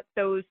have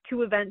those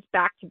two events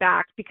back to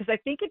back because I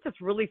think it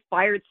just really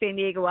fired San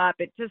Diego up.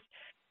 It just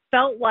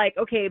felt like,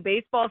 okay,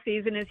 baseball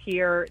season is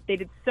here. They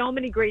did so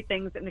many great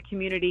things in the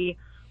community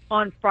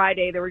on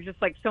Friday. There were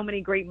just like so many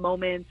great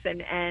moments,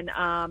 and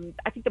I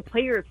think the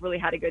players really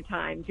had a good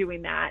time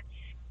doing that.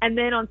 And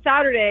then on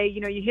Saturday,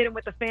 you hit them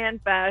with the Fan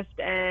Fest,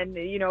 and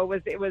it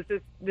was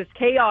this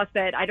chaos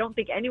that I don't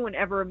think anyone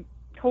ever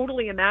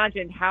totally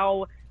imagined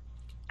how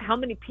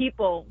many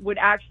people would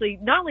actually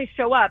not only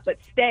show up but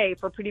stay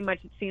for pretty much,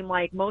 it seemed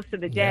like, most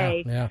of the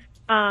day. Yeah.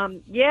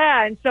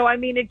 And so I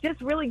mean, it just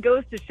really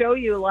goes to show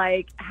you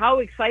like how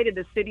excited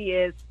the city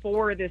is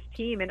for this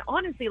team. And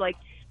honestly, like,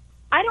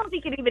 I don't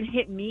think it even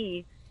hit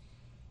me.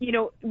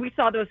 We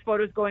saw those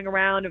photos going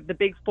around of the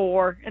Big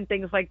Four and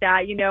things like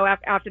that,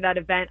 after that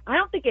event. I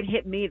don't think it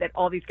hit me that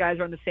all these guys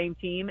are on the same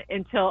team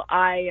until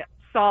I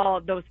saw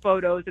those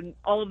photos and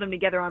all of them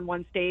together on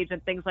one stage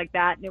and things like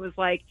that. And it was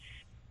like,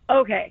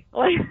 okay,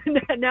 like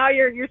now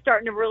you're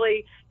starting to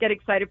really get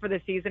excited for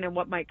the season and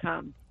what might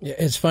come. Yeah,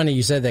 it's funny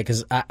you said that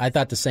because I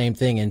thought the same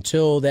thing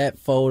until that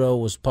photo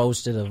was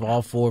posted of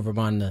all four of them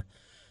on the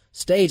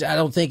stage. I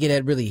don't think it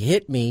had really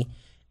hit me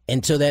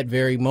until that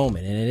very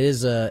moment. And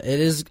it's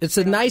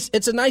a nice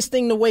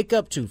thing to wake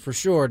up to, for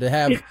sure, to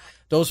have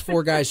those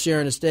four guys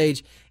sharing the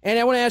stage. And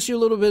I want to ask you a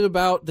little bit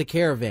about the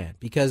Caravan,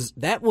 because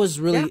that was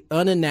really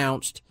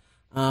unannounced.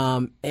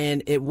 And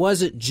it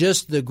wasn't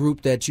just the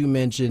group that you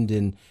mentioned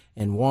and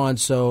Juan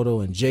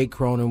Soto and Jake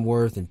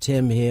Cronenworth and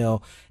Tim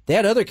Hill. They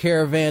had other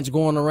caravans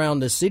going around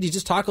the city.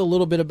 Just talk a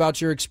little bit about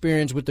your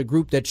experience with the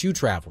group that you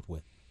traveled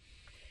with.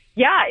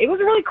 Yeah, it was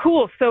really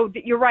cool. So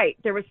you're right.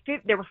 There were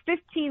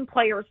 15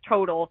 players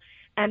total.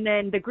 And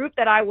then the group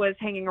that I was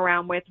hanging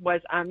around with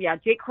was,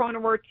 Jake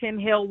Cronenworth, Tim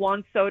Hill,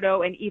 Juan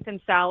Soto, and Ethan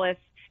Salas.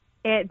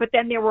 But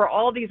then there were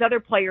all these other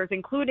players,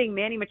 including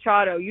Manny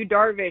Machado, Yu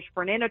Darvish,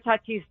 Fernando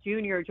Tatis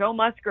Jr., Joe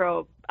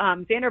Musgrove,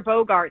 Xander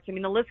Bogaerts. I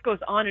mean, the list goes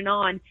on,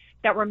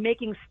 that were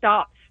making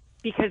stops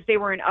because they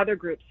were in other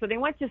groups. So they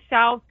went to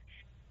South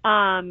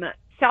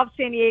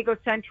San Diego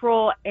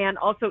Central and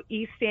also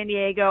East San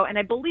Diego, and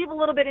I believe a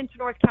little bit into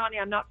North County.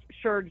 I'm not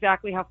sure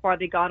exactly how far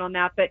they got on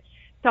that, but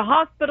to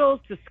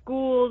hospitals, to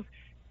schools,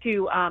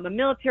 to a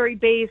military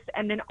base,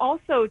 and then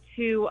also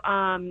to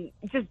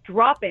just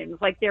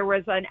drop-ins. Like there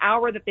was an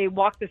hour that they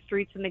walked the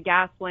streets in the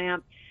gas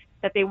lamp,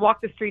 that they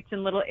walked the streets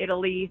in Little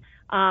Italy,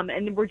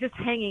 and we're just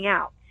hanging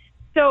out.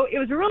 So it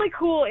was really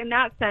cool in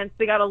that sense.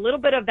 They got a little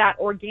bit of that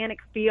organic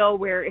feel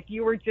where if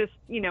you were just,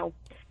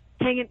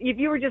 if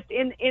you were just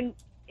in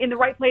the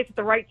right place at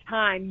the right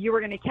time, you were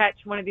going to catch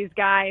one of these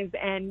guys.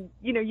 And,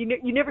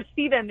 you never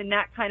see them in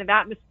that kind of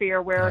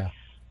atmosphere where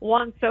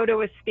Juan Soto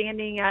is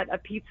standing at a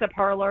pizza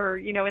parlor,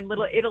 in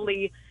Little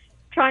Italy,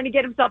 trying to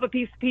get himself a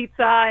piece of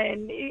pizza,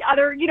 and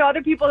other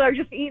people that are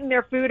just eating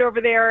their food over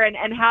there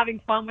and having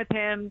fun with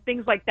him,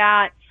 things like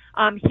that.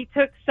 He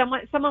took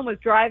someone was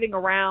driving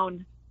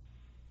around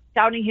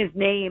shouting his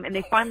name, and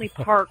they finally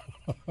parked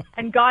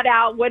and got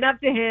out, went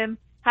up to him,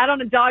 had on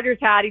a Dodgers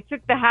hat. He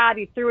took the hat,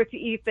 he threw it to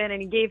Ethan,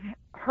 and he gave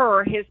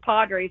her his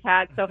Padres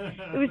hat. So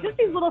it was just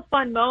these little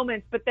fun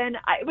moments. But then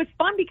it was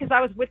fun because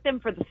I was with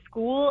them for the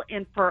school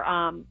and for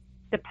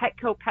the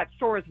Petco pet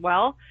store as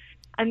well.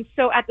 And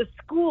so at the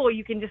school,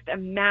 you can just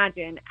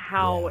imagine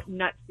how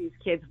nuts these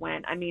kids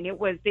went. I mean,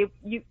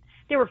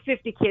 there were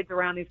 50 kids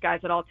around these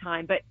guys at all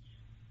time.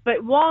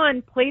 But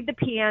Juan played the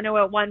piano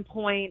at one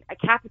point. A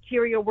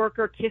cafeteria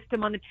worker kissed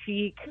him on the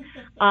cheek.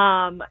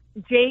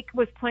 Jake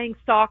was playing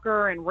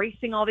soccer and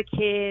racing all the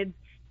kids.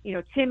 You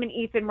know, Tim and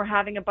Ethan were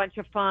having a bunch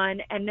of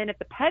fun. And then at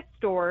the pet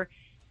store,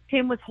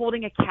 Tim was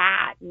holding a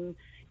cat, and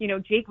you know,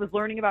 Jake was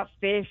learning about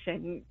fish,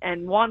 and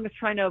Juan was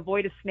trying to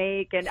avoid a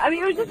snake. And I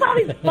mean, it was just all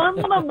these fun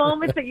little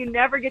moments that you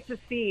never get to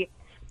see.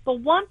 But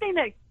one thing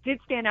that did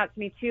stand out to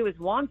me too is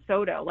Juan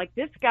Soto. Like,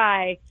 this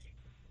guy,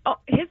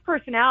 his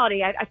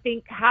personality, I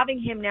think having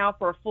him now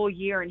for a full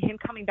year and him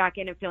coming back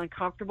in and feeling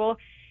comfortable,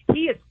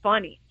 he is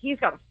funny. He's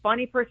got a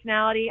funny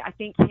personality. I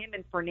think him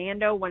and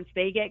Fernando, once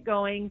they get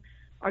going,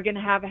 are going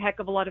to have a heck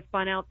of a lot of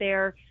fun out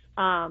there.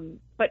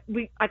 But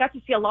I got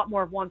to see a lot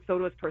more of Juan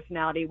Soto's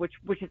personality, which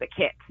is a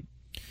kick.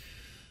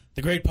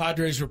 The great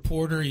Padres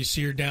reporter, you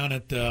see her down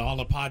at all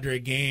the Padre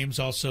games,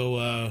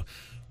 also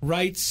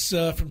writes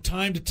from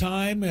time to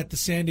time at the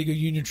San Diego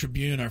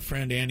Union-Tribune. Our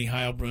friend Annie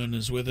Heilbrunn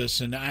is with us.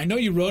 And I know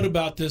you wrote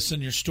about this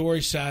in your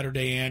story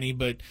Saturday, Annie,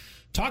 but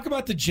talk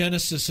about the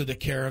genesis of the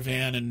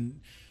Caravan and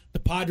the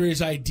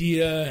Padres'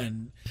 idea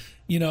and,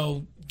 you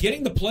know,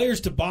 getting the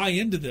players to buy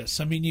into this.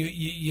 I mean,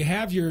 you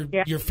have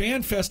your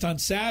fan fest on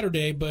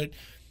Saturday, but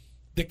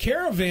the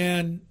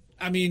Caravan,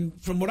 I mean,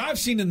 from what I've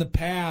seen in the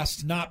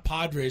past, not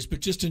Padres,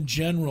 but just in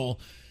general,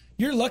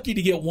 you're lucky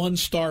to get one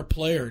star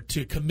player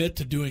to commit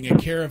to doing a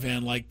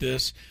Caravan like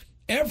this.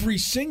 Every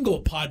single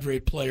Padre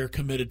player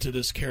committed to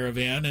this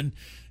Caravan, and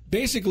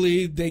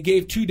basically they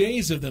gave 2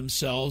 days of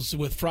themselves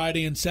with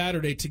Friday and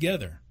Saturday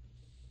together.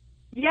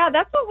 Yeah,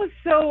 that's what was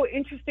so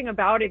interesting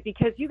about it,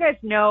 because you guys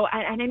know,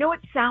 and I know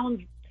it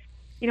sounds,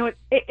 you know,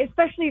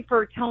 especially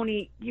for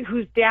Tony,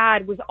 whose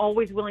dad was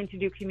always willing to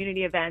do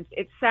community events,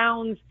 it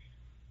sounds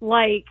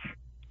like,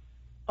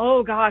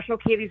 oh gosh,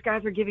 okay, these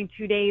guys are giving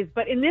 2 days.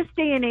 But in this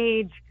day and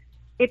age,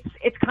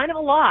 it's kind of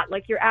a lot.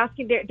 Like, you're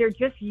asking, they're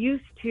just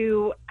used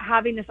to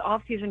having this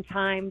off-season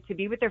time to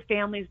be with their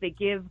families. They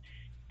give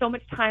so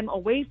much time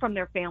away from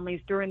their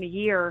families during the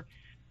year,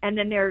 and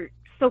then they're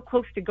so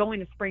close to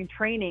going to spring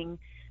training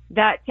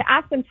that to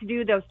ask them to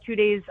do those 2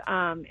 days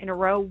in a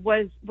row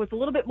was a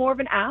little bit more of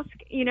an ask,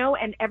 you know,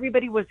 and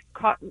everybody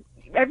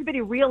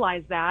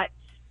realized that.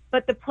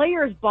 But the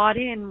players bought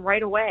in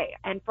right away.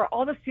 And for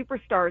all the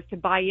superstars to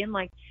buy in,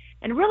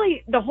 and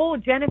really the whole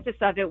genesis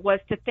of it was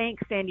to thank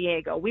San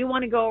Diego. We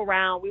want to go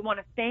around. We want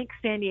to thank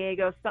San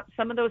Diego.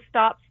 Some of those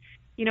stops,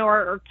 you know,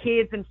 are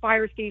kids and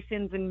fire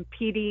stations and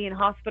PD and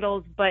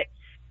hospitals, but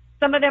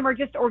some of them are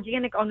just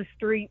organic on the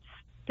streets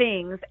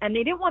things. And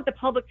they didn't want the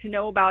public to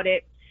know about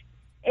it,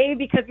 A,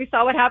 because we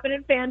saw what happened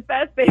at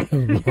FanFest. They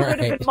would have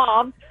been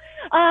mobbed.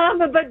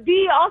 But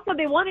B, also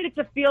they wanted it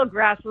to feel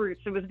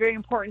grassroots. It was very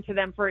important to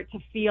them for it to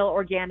feel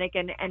organic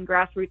and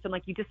grassroots, and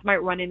like you just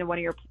might run into one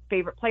of your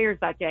favorite players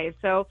that day.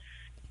 So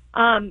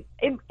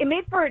it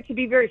made for it to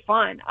be very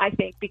fun, I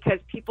think, because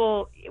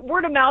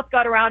word of mouth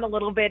got around a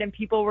little bit, and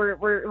people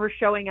were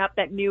showing up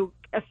that knew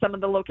some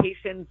of the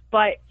locations.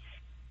 But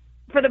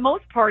for the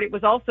most part, it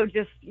was also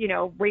just, you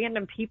know,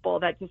 random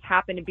people that just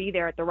happened to be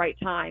there at the right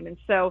time. And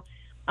so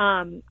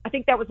I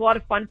think that was a lot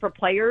of fun for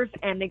players,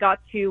 and they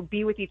got to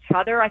be with each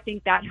other. I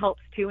think that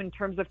helps too in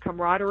terms of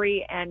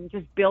camaraderie and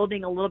just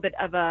building a little bit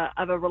of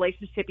a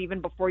relationship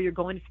even before you're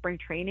going to spring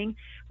training,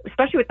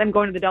 especially with them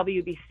going to the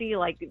WBC.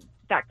 Like,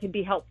 that could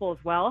be helpful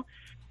as well.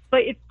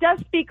 But it does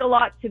speak a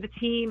lot to the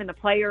team and the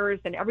players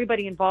and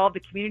everybody involved,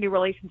 the community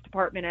relations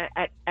department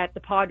at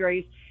the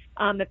Padres,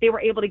 that they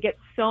were able to get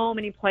so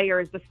many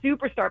players, the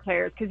superstar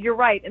players, because you're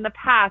right, in the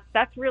past,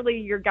 that's really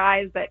your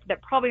guys that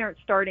probably aren't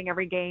starting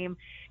every game.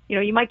 You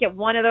know, you might get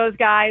one of those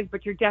guys,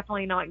 but you're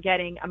definitely not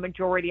getting a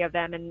majority of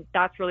them, and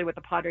that's really what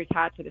the Padres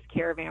had for this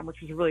Caravan, which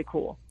was really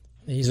cool.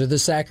 These are the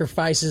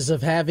sacrifices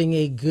of having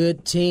a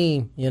good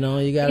team. You know,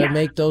 you got to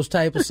make those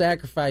type of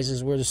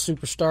sacrifices where the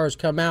superstars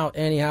come out.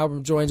 Annie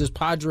Heilbrunn joins us,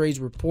 Padres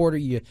reporter.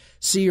 You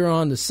see her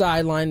on the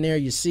sideline there.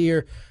 You see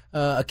her.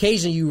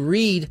 Occasionally you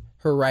read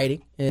her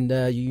writing in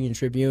Union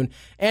Tribune.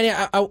 Annie,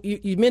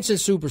 you mentioned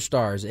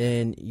superstars,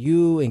 and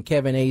you and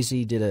Kevin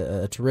Acee did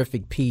a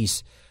terrific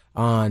piece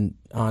on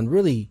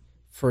really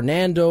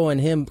Fernando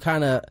and him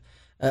kind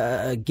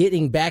of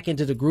getting back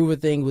into the groove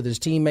of things with his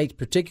teammates,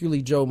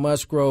 particularly Joe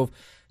Musgrove.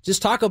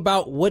 Just talk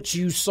about what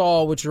you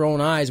saw with your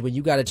own eyes when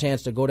you got a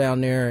chance to go down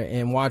there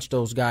and watch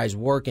those guys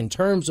work in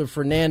terms of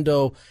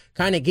Fernando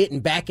kind of getting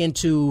back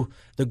into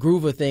the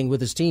groove of things with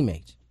his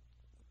teammates.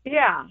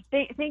 Yeah,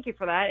 thank you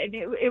for that.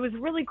 It was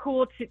really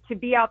cool to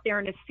be out there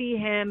and to see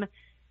him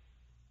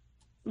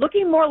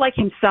looking more like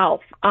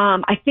himself.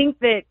 I think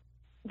that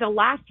the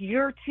last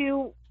year or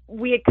two,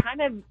 we had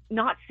kind of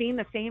not seen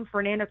the same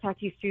Fernando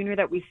Tatis Jr.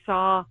 that we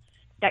saw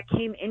that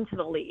came into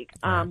the league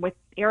with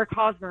Eric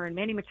Hosmer and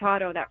Manny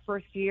Machado that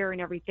first year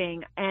and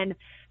everything. And,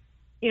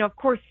 you know, of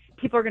course,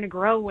 people are going to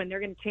grow and they're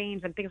going to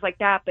change and things like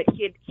that. But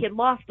he had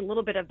lost a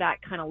little bit of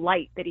that kind of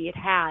light that he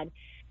had.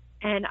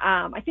 And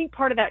I think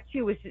part of that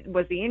too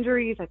was the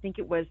injuries. I think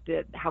it was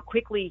how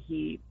quickly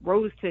he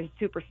rose to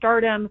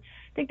superstardom.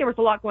 I think there was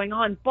a lot going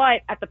on.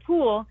 But at the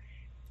pool,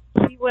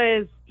 he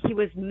was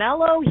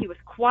mellow, he was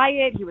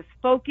quiet, he was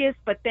focused.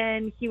 But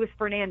then he was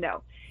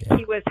Fernando. Yeah.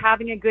 He was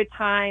having a good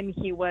time.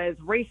 He was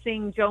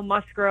racing Joe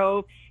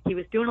Musgrove. He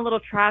was doing a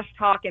little trash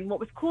talk. And what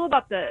was cool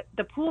about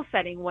the pool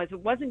setting was it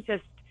wasn't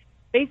just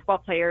baseball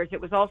players. It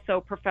was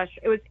also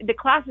professional. The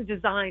class is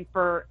designed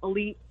for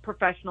elite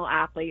professional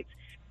athletes.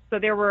 So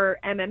there were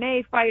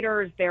MMA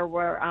fighters, there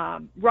were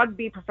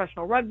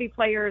professional rugby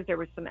players, there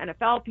were some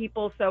NFL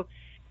people. So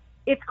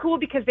it's cool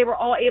because they were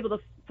all able to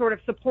sort of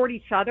support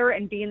each other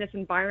and be in this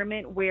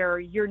environment where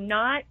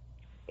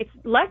it's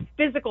less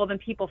physical than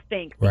people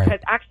think, because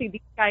actually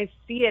these guys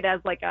see it as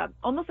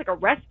almost like a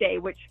rest day,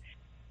 which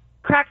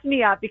cracks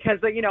me up because,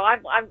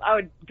 I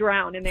would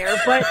drown in there,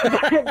 but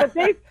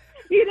they,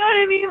 you know what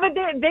I mean? But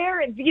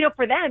they're,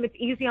 for them, it's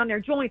easy on their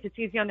joints, it's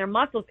easy on their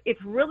muscles.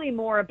 It's really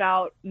more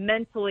about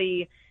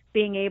mentally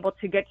being able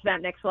to get to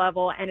that next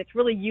level, and it's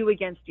really you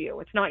against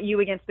you. It's not you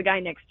against the guy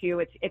next to you.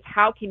 It's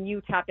how can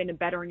you tap into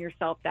bettering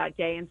yourself that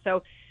day. And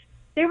so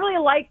they really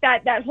liked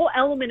that whole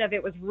element of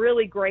it was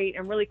really great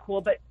and really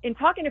cool. But in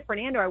talking to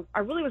Fernando, I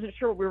really wasn't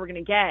sure what we were going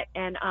to get.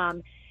 And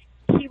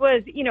he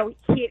was,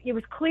 it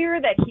was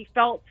clear that he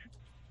felt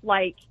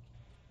like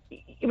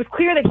it was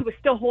clear that he was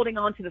still holding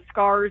on to the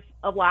scars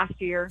of last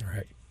year.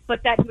 Right.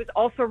 But that he was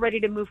also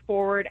ready to move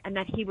forward and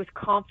that he was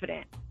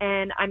confident.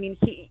 And I mean,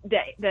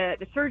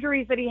 the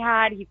surgeries that he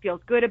had, he feels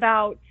good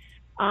about.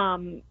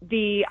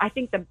 I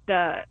think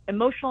the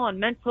emotional and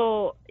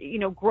mental,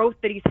 growth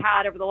that he's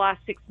had over the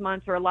last 6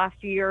 months or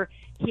last year,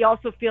 he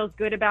also feels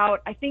good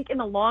about. I think in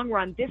the long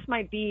run, this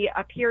might be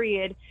a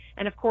period.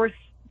 And of course,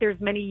 there's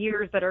many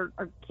years that are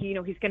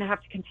he's going to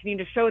have to continue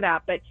to show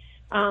that. But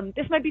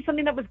this might be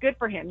something that was good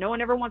for him. No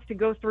one ever wants to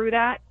go through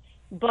that.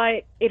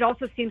 But it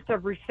also seems to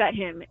have reset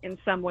him in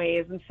some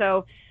ways. And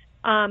so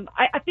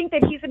I think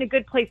that he's in a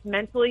good place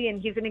mentally,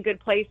 and he's in a good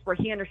place where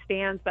he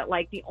understands that,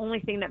 the only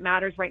thing that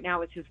matters right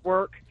now is his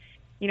work.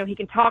 He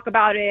can talk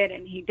about it,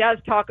 and he does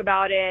talk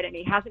about it, and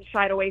he hasn't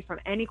shied away from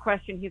any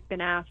question he's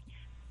been asked.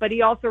 But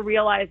he also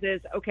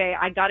realizes, okay,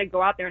 I got to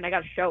go out there and I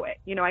got to show it.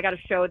 I got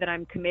to show that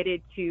I'm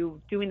committed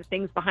to doing the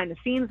things behind the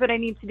scenes that I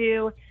need to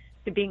do,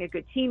 to being a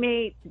good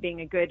teammate, to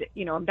being a good,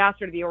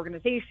 ambassador to the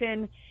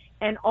organization.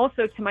 And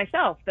also to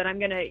myself, that I'm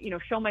going to,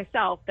 show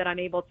myself that I'm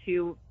able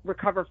to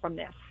recover from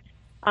this.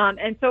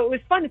 And so it was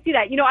fun to see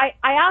that.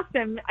 I asked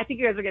him, I think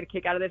you guys are going to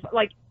kick out of this,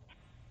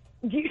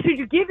 should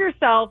you give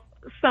yourself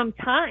some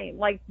time?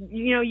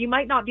 You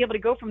might not be able to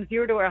go from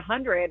 0 to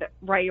 100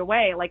 right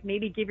away.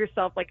 Maybe give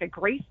yourself a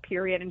grace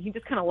period. And he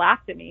just kind of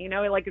laughed at me,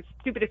 it's the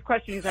stupidest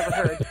question he's ever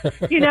heard,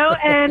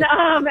 and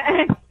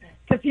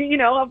because,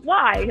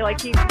 why? He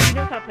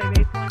knows how to play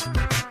baseball.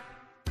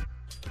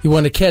 You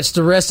want to catch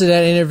the rest of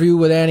that interview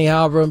with Annie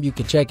Heilbrunn, you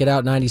can check it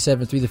out,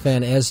 97.3 The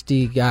Fan,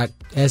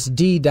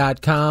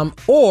 SD.com,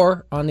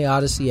 or on the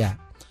Odyssey app.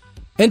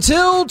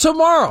 Until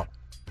tomorrow,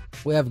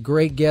 we have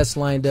great guests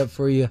lined up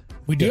for you.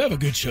 We do have a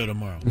good show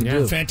tomorrow. We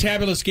do.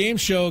 Fantabulous game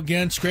show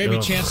again. Scrappy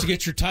chance to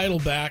get your title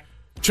back.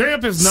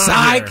 Champ is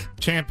not here.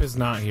 Champ is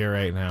not here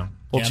right now.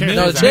 Well,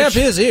 Champ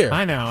is here.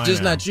 I know.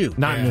 Just not you.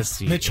 Not in this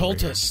seat. Mitch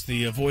Holthus,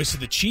 the voice of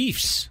the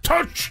Chiefs.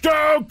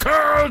 Touchdown,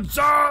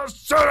 Kansas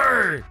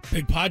City!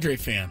 Big Padre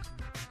fan.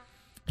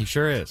 He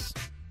sure is.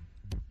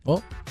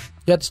 Well,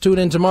 you have to tune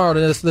in tomorrow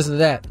to listen to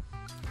that.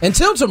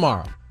 Until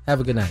tomorrow,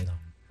 have a good night.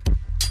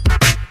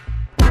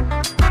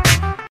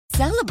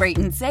 Celebrate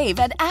and save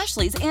at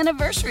Ashley's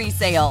Anniversary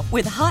Sale.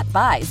 With Hot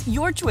Buys,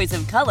 your choice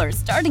of colors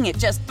starting at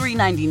just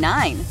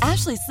 $3.99.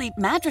 Ashley Sleep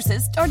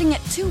mattresses starting at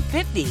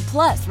 $2.50.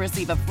 Plus,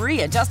 receive a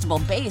free adjustable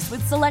base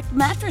with select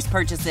mattress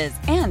purchases.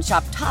 And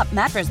shop top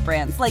mattress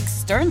brands like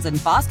Stearns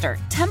 & Foster,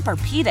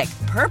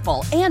 Tempur-Pedic,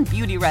 Purple, and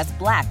Beautyrest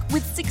Black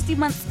with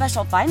 60-month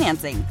special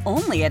financing.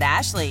 Only at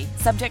Ashley.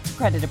 Subject to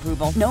credit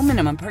approval. No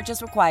minimum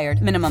purchase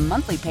required. Minimum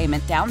monthly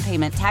payment, down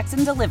payment, tax,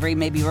 and delivery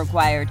may be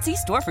required. See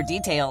store for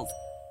details.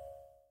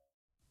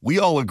 We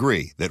all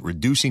agree that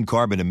reducing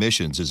carbon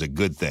emissions is a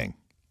good thing.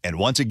 And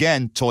once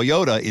again,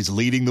 Toyota is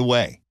leading the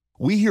way.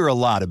 We hear a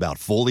lot about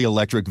fully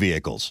electric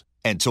vehicles,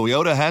 and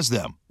Toyota has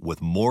them, with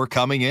more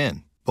coming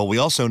in. But we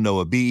also know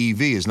a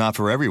BEV is not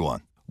for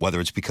everyone, whether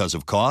it's because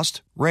of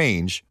cost,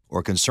 range,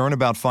 or concern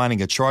about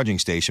finding a charging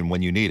station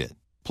when you need it.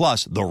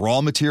 Plus, the raw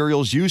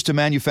materials used to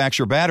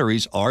manufacture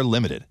batteries are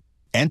limited.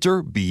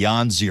 Enter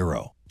Beyond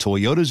Zero,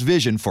 Toyota's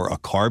vision for a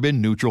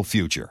carbon-neutral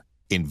future.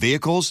 In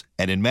vehicles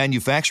and in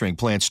manufacturing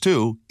plants,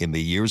 too, in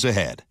the years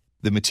ahead.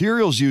 The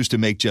materials used to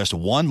make just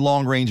one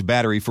long-range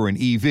battery for an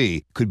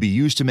EV could be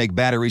used to make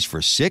batteries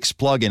for 6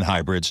 plug-in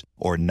hybrids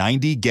or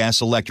 90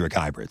 gas-electric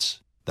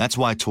hybrids. That's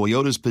why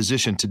Toyota's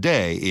position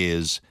today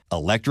is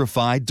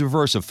electrified,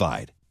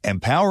 diversified,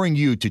 empowering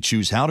you to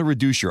choose how to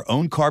reduce your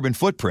own carbon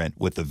footprint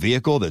with the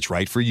vehicle that's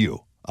right for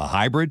you, a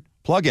hybrid,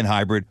 plug-in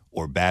hybrid,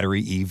 or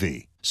battery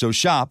EV. So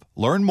shop,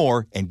 learn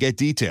more, and get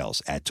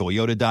details at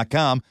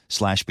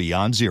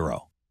toyota.com/beyond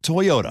zero.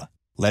 Toyota,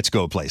 let's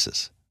go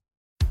places.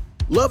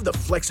 Love the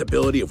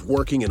flexibility of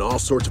working in all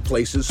sorts of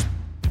places?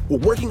 Well,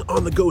 working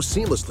on the go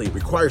seamlessly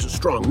requires a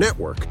strong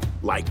network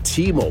like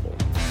T-Mobile.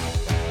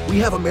 We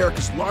have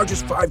America's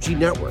largest 5G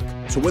network,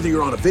 so whether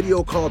you're on a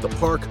video call at the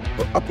park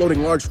or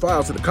uploading large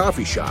files at a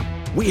coffee shop,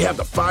 we have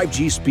the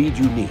 5G speed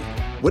you need.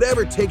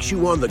 Whatever takes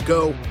you on the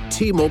go,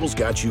 T-Mobile's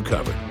got you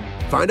covered.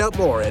 Find out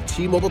more at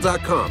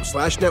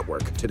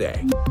T-Mobile.com/network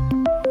today.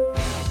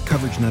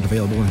 Coverage not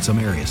available in some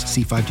areas.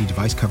 See 5G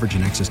device coverage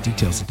and access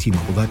details at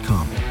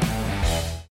T-Mobile.com.